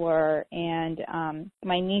books were. And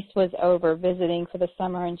my niece was over visiting for the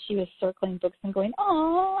summer, and she was circling books and going,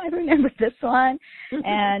 oh, I remember this one.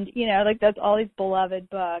 And, that's all these beloved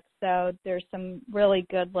books. So there's some really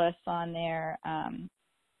good lists on there.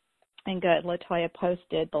 And good, LaToya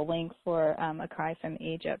posted the link for A Cry from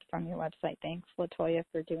Egypt from your website. Thanks, LaToya,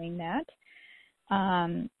 for doing that.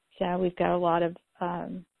 So we've got a lot of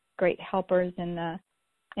great helpers in the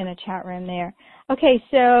chat room there. Okay,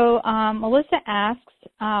 so Melissa asks,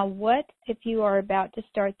 what if you are about to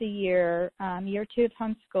start the year 2 of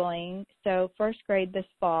homeschooling, so first grade this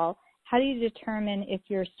fall, how do you determine if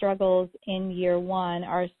your struggles in year 1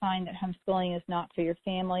 are a sign that homeschooling is not for your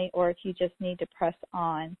family, or if you just need to press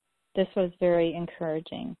on? This was very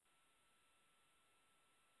encouraging.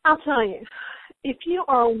 I'll tell you, if you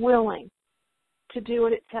are willing to do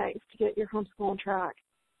what it takes to get your homeschool on track,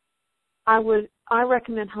 I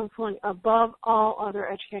recommend homeschooling above all other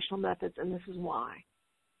educational methods, and this is why.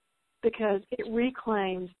 Because it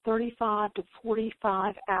reclaims 35 to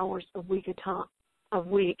 45 hours a week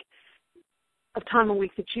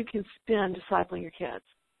that you can spend discipling your kids.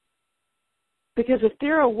 Because if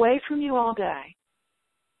they're away from you all day,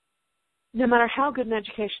 no matter how good an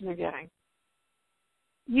education they're getting,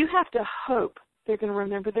 you have to hope they're going to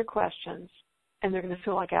remember their questions and they're going to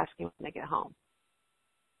feel like asking when they get home.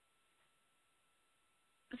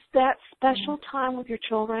 That special time with your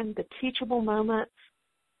children, the teachable moments,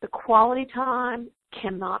 the quality time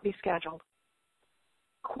cannot be scheduled.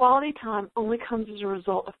 Quality time only comes as a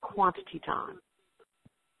result of quantity time.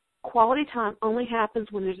 Quality time only happens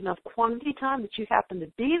when there's enough quantity time that you happen to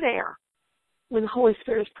be there when the Holy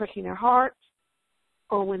Spirit is pricking their hearts,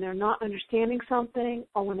 or when they're not understanding something,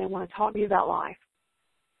 or when they want to talk to you about life.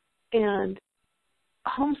 And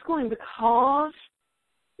homeschooling, because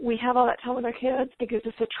we have all that time with our kids, it gives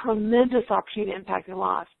us a tremendous opportunity to impact their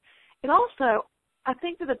lives. And also, I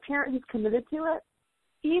think that the parent who's committed to it,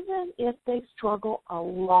 even if they struggle a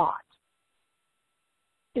lot,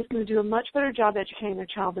 is going to do a much better job educating their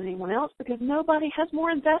child than anyone else, because nobody has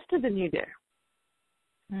more invested than you do.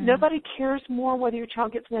 Nobody cares more whether your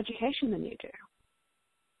child gets an education than you do.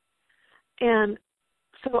 And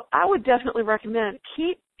so I would definitely recommend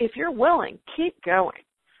if you're willing, keep going,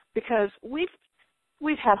 because we've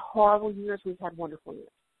had horrible years, we've had wonderful years.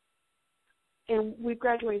 And we've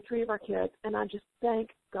graduated 3 of our kids, and I just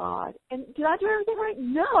thank God. And did I do everything right?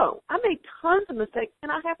 No. I made tons of mistakes, and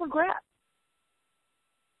I have regrets.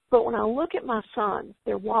 But when I look at my sons,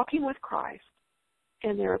 they're walking with Christ,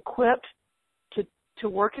 and they're equipped to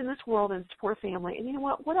work in this world and support a family. And you know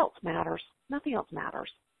what? What else matters? Nothing else matters.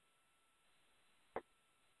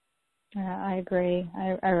 I agree.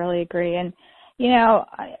 I really agree. And, you know,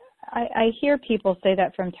 I hear people say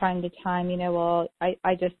that from time to time, you know, well,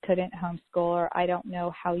 I just couldn't homeschool, or I don't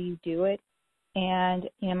know how you do it. And,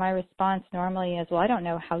 you know, my response normally is, well, I don't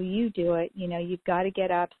know how you do it. You know, you've got to get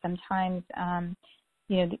up. Sometimes,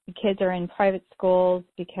 you know, the kids are in private schools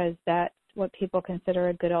because that's what people consider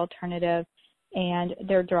a good alternative. And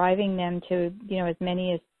they're driving them to, you know, as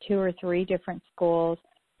many as 2 or 3 different schools.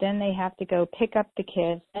 Then they have to go pick up the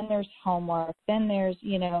kids. Then there's homework. Then there's,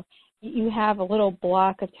 you know, you have a little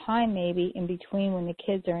block of time maybe in between when the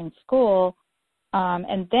kids are in school.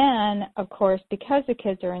 And then, of course, because the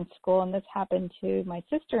kids are in school, and this happened to my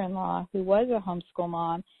sister-in-law who was a homeschool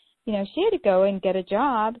mom, you know, she had to go and get a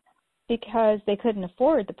job because they couldn't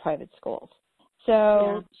afford the private schools.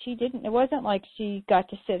 So she didn't, it wasn't like she got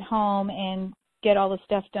to sit home and get all the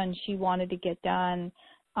stuff done she wanted to get done.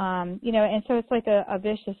 You know, and so it's like a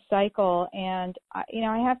vicious cycle. And, you know,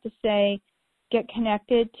 I have to say, get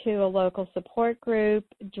connected to a local support group,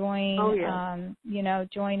 join, you know,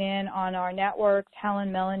 join in on our networks.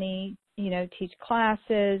 Helen, Melanie, you know, teach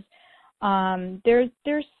classes.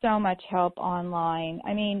 There's so much help online.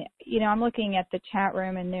 I mean, you know, I'm looking at the chat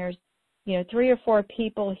room, and there's, you know, 3 or 4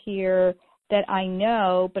 people here that I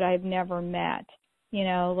know, but I've never met. You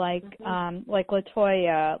know, like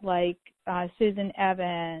LaToya, like Susan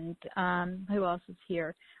Evans. Who else is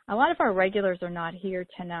here? A lot of our regulars are not here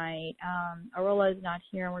tonight. Arola is not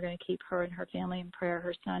here, and we're going to keep her and her family in prayer.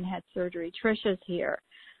 Her son had surgery. Trisha's here.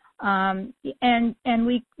 And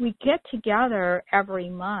we get together every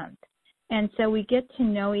month. And so we get to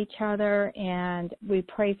know each other, and we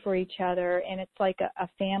pray for each other, and it's like a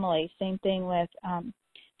family. Same thing with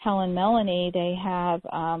Helen, Melanie. They have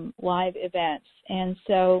live events. And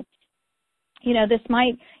so, you know, this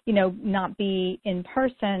might, you know, not be in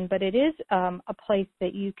person, but it is a place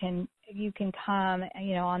that you can come,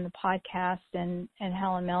 you know, on the podcast, and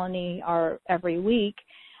Helen and Melanie are every week,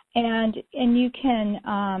 and you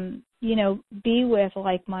can, you know, be with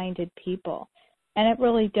like-minded people, and it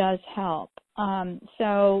really does help.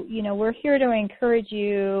 So, you know, we're here to encourage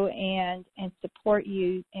you and support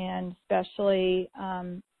you, and especially,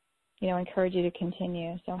 you know, encourage you to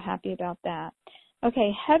continue. So happy about that.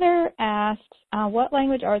 Okay, Heather asks, what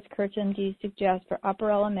language arts curriculum do you suggest for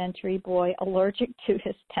upper elementary boy allergic to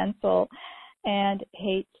his pencil and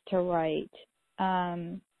hates to write?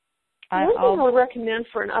 One thing I would recommend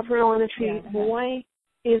for an upper elementary boy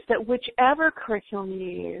is that whichever curriculum you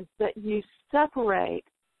use, that you separate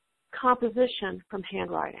composition from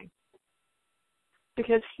handwriting.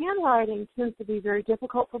 Because handwriting tends to be very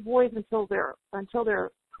difficult for boys until they're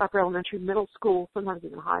upper elementary, middle school, sometimes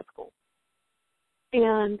even high school.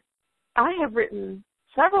 And I have written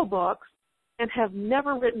several books and have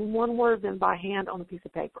never written one word of them by hand on a piece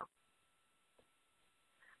of paper.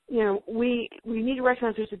 You know, we need to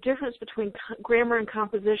recognize there's a difference between grammar and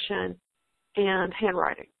composition and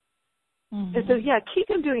handwriting. Mm-hmm. And so, keep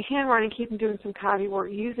them doing handwriting, keep them doing some copy work,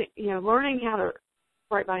 learning how to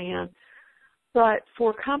write by hand. But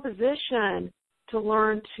for composition, to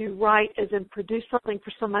learn to write as in produce something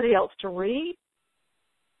for somebody else to read,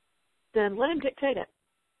 then let him dictate it.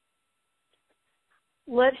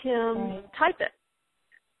 Let him type it.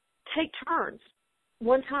 Take turns.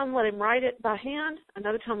 One time let him write it by hand,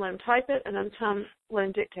 another time let him type it, another time let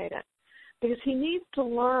him dictate it. Because he needs to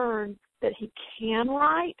learn that he can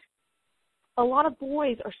write. A lot of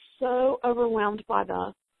boys are so overwhelmed by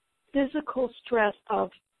the physical stress of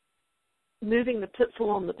moving the pencil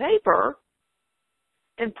on the paper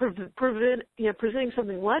and presenting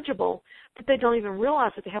something legible, that they don't even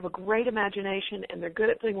realize that they have a great imagination and they're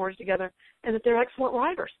good at putting words together and that they're excellent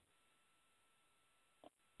writers.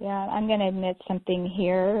 Yeah, I'm going to admit something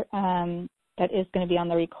here that is going to be on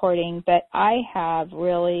the recording, but I have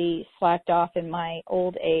really slacked off in my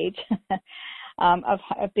old age of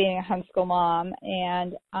being a homeschool mom,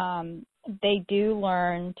 and they do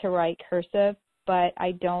learn to write cursive, but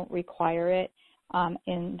I don't require it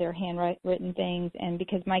in their handwritten things, and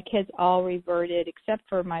because my kids all reverted except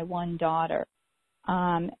for my one daughter,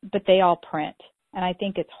 but they all print, and I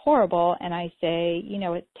think it's horrible, and I say,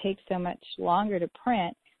 it takes so much longer to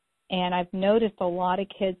print, and I've noticed a lot of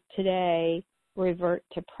kids today revert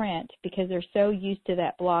to print because they're so used to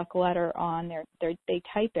that block letter on they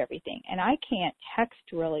type everything, and I can't text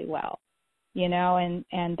really well,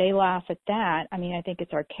 and they laugh at that. I mean, I think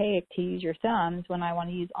it's archaic to use your thumbs when I want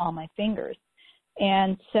to use all my fingers.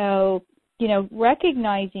 And so,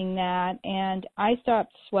 recognizing that, and I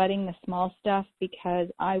stopped sweating the small stuff because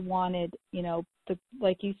I wanted,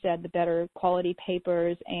 like you said, the better quality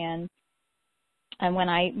papers, and when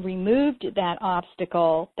I removed that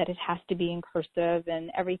obstacle that it has to be in cursive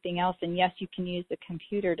and everything else, and yes, you can use the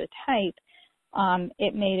computer to type,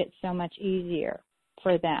 it made it so much easier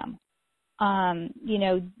for them.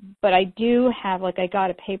 But I do have, I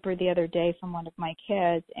got a paper the other day from one of my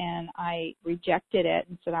kids, and I rejected it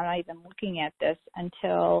and said, I'm not even looking at this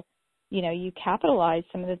until, you capitalize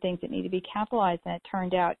some of the things that need to be capitalized. And it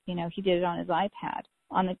turned out, he did it on his iPad,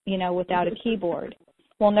 without a keyboard.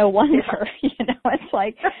 Well, no wonder, it's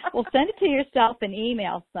like, well, send it to yourself in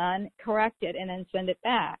email, son, correct it, and then send it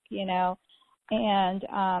back, And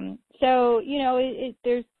so,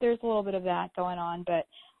 there's a little bit of that going on, but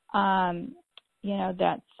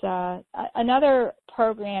that's another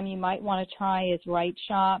program you might want to try is Write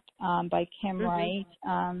Shop by Kim Wright.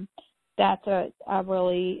 That's a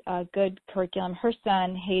really good curriculum. Her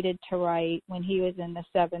son hated to write. When he was in the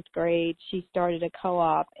 7th grade, she started a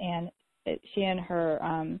co-op, and she and her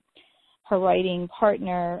writing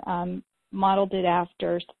partner modeled it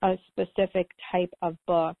after a specific type of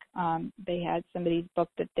book. They had somebody's book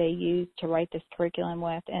that they used to write this curriculum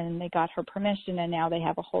with, and they got her permission, and now they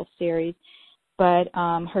have a whole series. But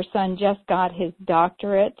her son just got his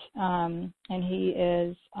doctorate, and he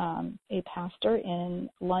is a pastor in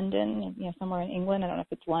London, somewhere in England. I don't know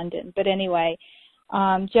if it's London. But anyway,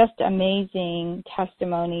 just amazing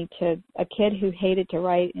testimony to a kid who hated to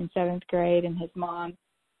write in 7th grade, and his mom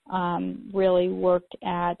really worked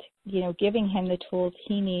at, giving him the tools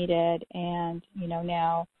he needed, and,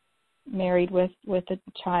 now married with a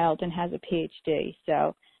child and has a PhD.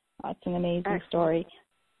 So it's an amazing Excellent story.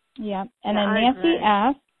 Yeah. And then Nancy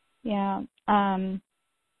asked,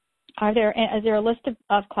 is there a list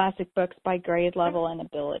of classic books by grade level and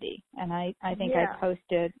ability? And I think I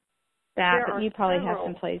posted that, but you probably have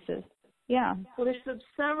some places. Yeah. Well, there's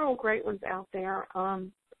several great ones out there.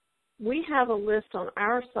 We have a list on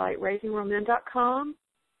our site, raisingrealmen.com.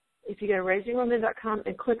 If you go to raisingrealmen.com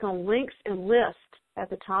and click on links and list at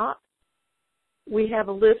the top, we have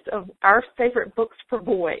a list of our favorite books for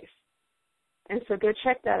boys. And so go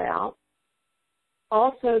check that out.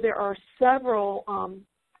 Also, there are several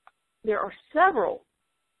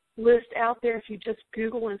lists out there if you just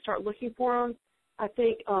Google and start looking for them. I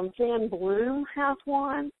think Jan Bloom has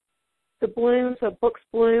one. The Blooms, Books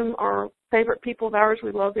Bloom, are favorite people of ours.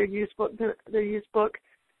 We love their used book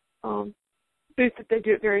booth that they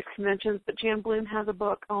do at various conventions. But Jan Bloom has a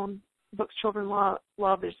book on books children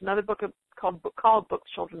love. There's another book called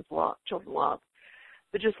Books Children Love.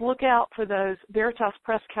 But just look out for those. Veritas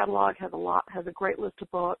Press catalog has a great list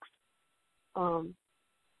of books.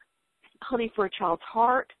 Honey for a Child's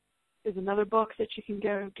Heart is another book that you can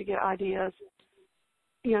go to get ideas.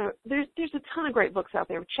 There's a ton of great books out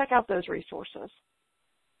there. Check out those resources.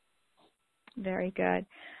 Very good.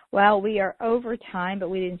 Well, we are over time, but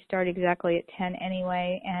we didn't start exactly at 10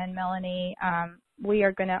 anyway. And Melanie, we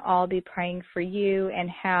are going to all be praying for you and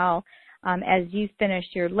how, as you finish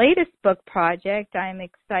your latest book project, I'm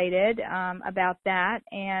excited about that.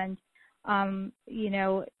 And,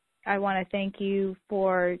 I want to thank you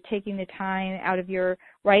for taking the time out of your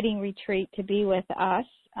writing retreat to be with us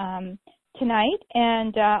tonight,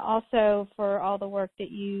 and also for all the work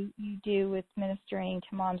that you do with ministering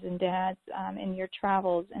to moms and dads in your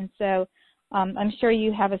travels. And so I'm sure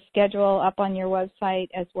you have a schedule up on your website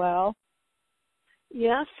as well.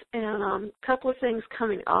 Yes, and a couple of things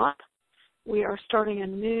coming up. We are starting a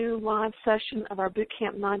new live session of our Boot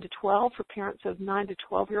Camp 9 to 12 for parents of 9 to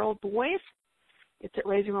 12-year-old boys. It's at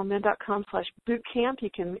raisingrealmen.com/bootcamp. You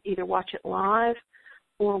can either watch it live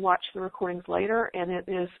or watch the recordings later, and it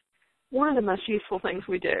is one of the most useful things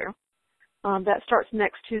we do. That starts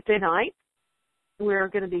next Tuesday night. We're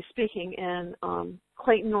going to be speaking in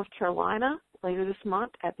Clayton, North Carolina later this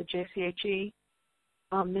month at the JCHE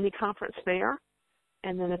mini conference there.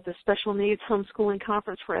 and then at the Special Needs Homeschooling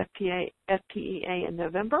Conference for FPEA in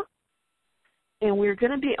November. And we're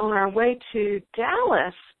going to be on our way to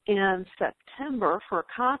Dallas in September for a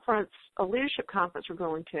conference, a leadership conference we're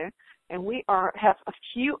going to. And we have a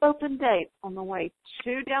few open dates on the way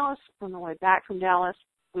to Dallas, on the way back from Dallas.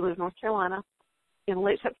 We live in North Carolina in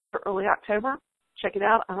late September, early October. Check it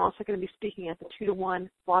out. I'm also going to be speaking at the 2-to-1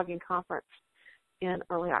 blogging conference in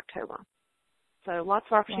early October. So lots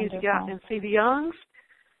of opportunities to get out and see the Youngs.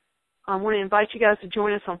 I want to invite you guys to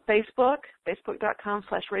join us on Facebook,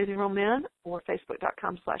 facebook.com/raisingrealmen or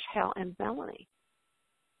facebook.com/HalAndMelanie.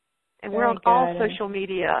 And we're on all social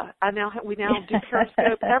media. We now do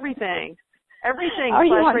Periscope, everything. Everything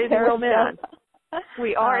 /RaisingRealMen.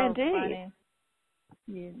 We are indeed.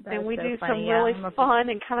 And we do some really fun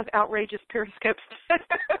and kind of outrageous Periscopes too.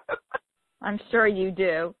 I'm sure you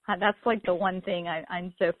do. That's like the one thing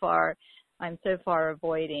I'm so far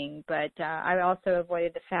avoiding. But I also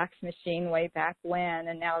avoided the fax machine way back when,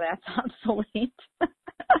 and now that's obsolete.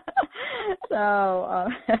 So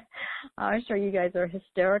I'm sure you guys are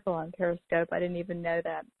hysterical on Periscope. I didn't even know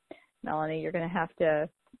that. Melanie, you're going to have to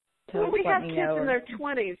we let have me kids know. in their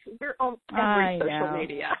 20s. We're on every social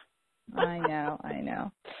media. I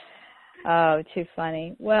know. Oh, too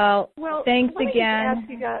funny. Well thanks again. Let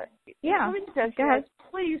me just ask you guys,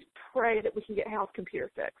 please pray that we can get Hal's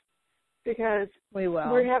computer fixed, because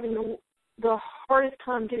we're having the hardest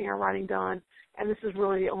time getting our writing done, and this is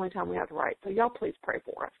really the only time we have to write. So y'all please pray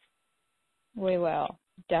for us. We will.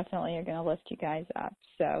 Definitely are going to lift you guys up.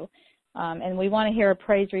 So, and we want to hear a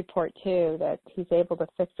praise report, too, that he's able to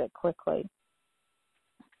fix it quickly.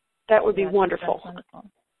 That would be wonderful.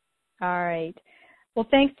 All right. Well,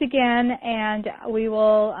 thanks again, and we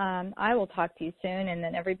will. I will talk to you soon, and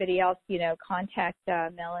then everybody else, contact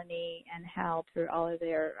Melanie and Hal through all of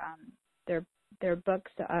their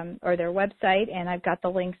books or their website, and I've got the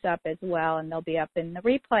links up as well, and they'll be up in the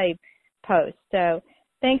replay post. So,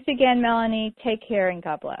 thanks again, Melanie. Take care, and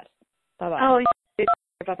God bless. Bye bye. Oh,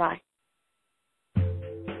 bye bye.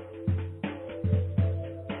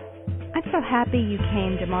 I'm so happy you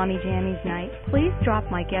came to Mommy Jammy's night. Please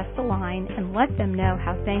drop my guests a line and let them know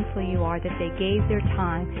how thankful you are that they gave their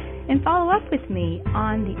time. And follow up with me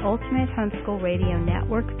on the Ultimate Homeschool Radio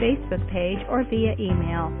Network Facebook page or via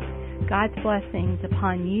email. God's blessings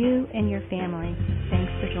upon you and your family.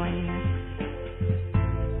 Thanks for joining us.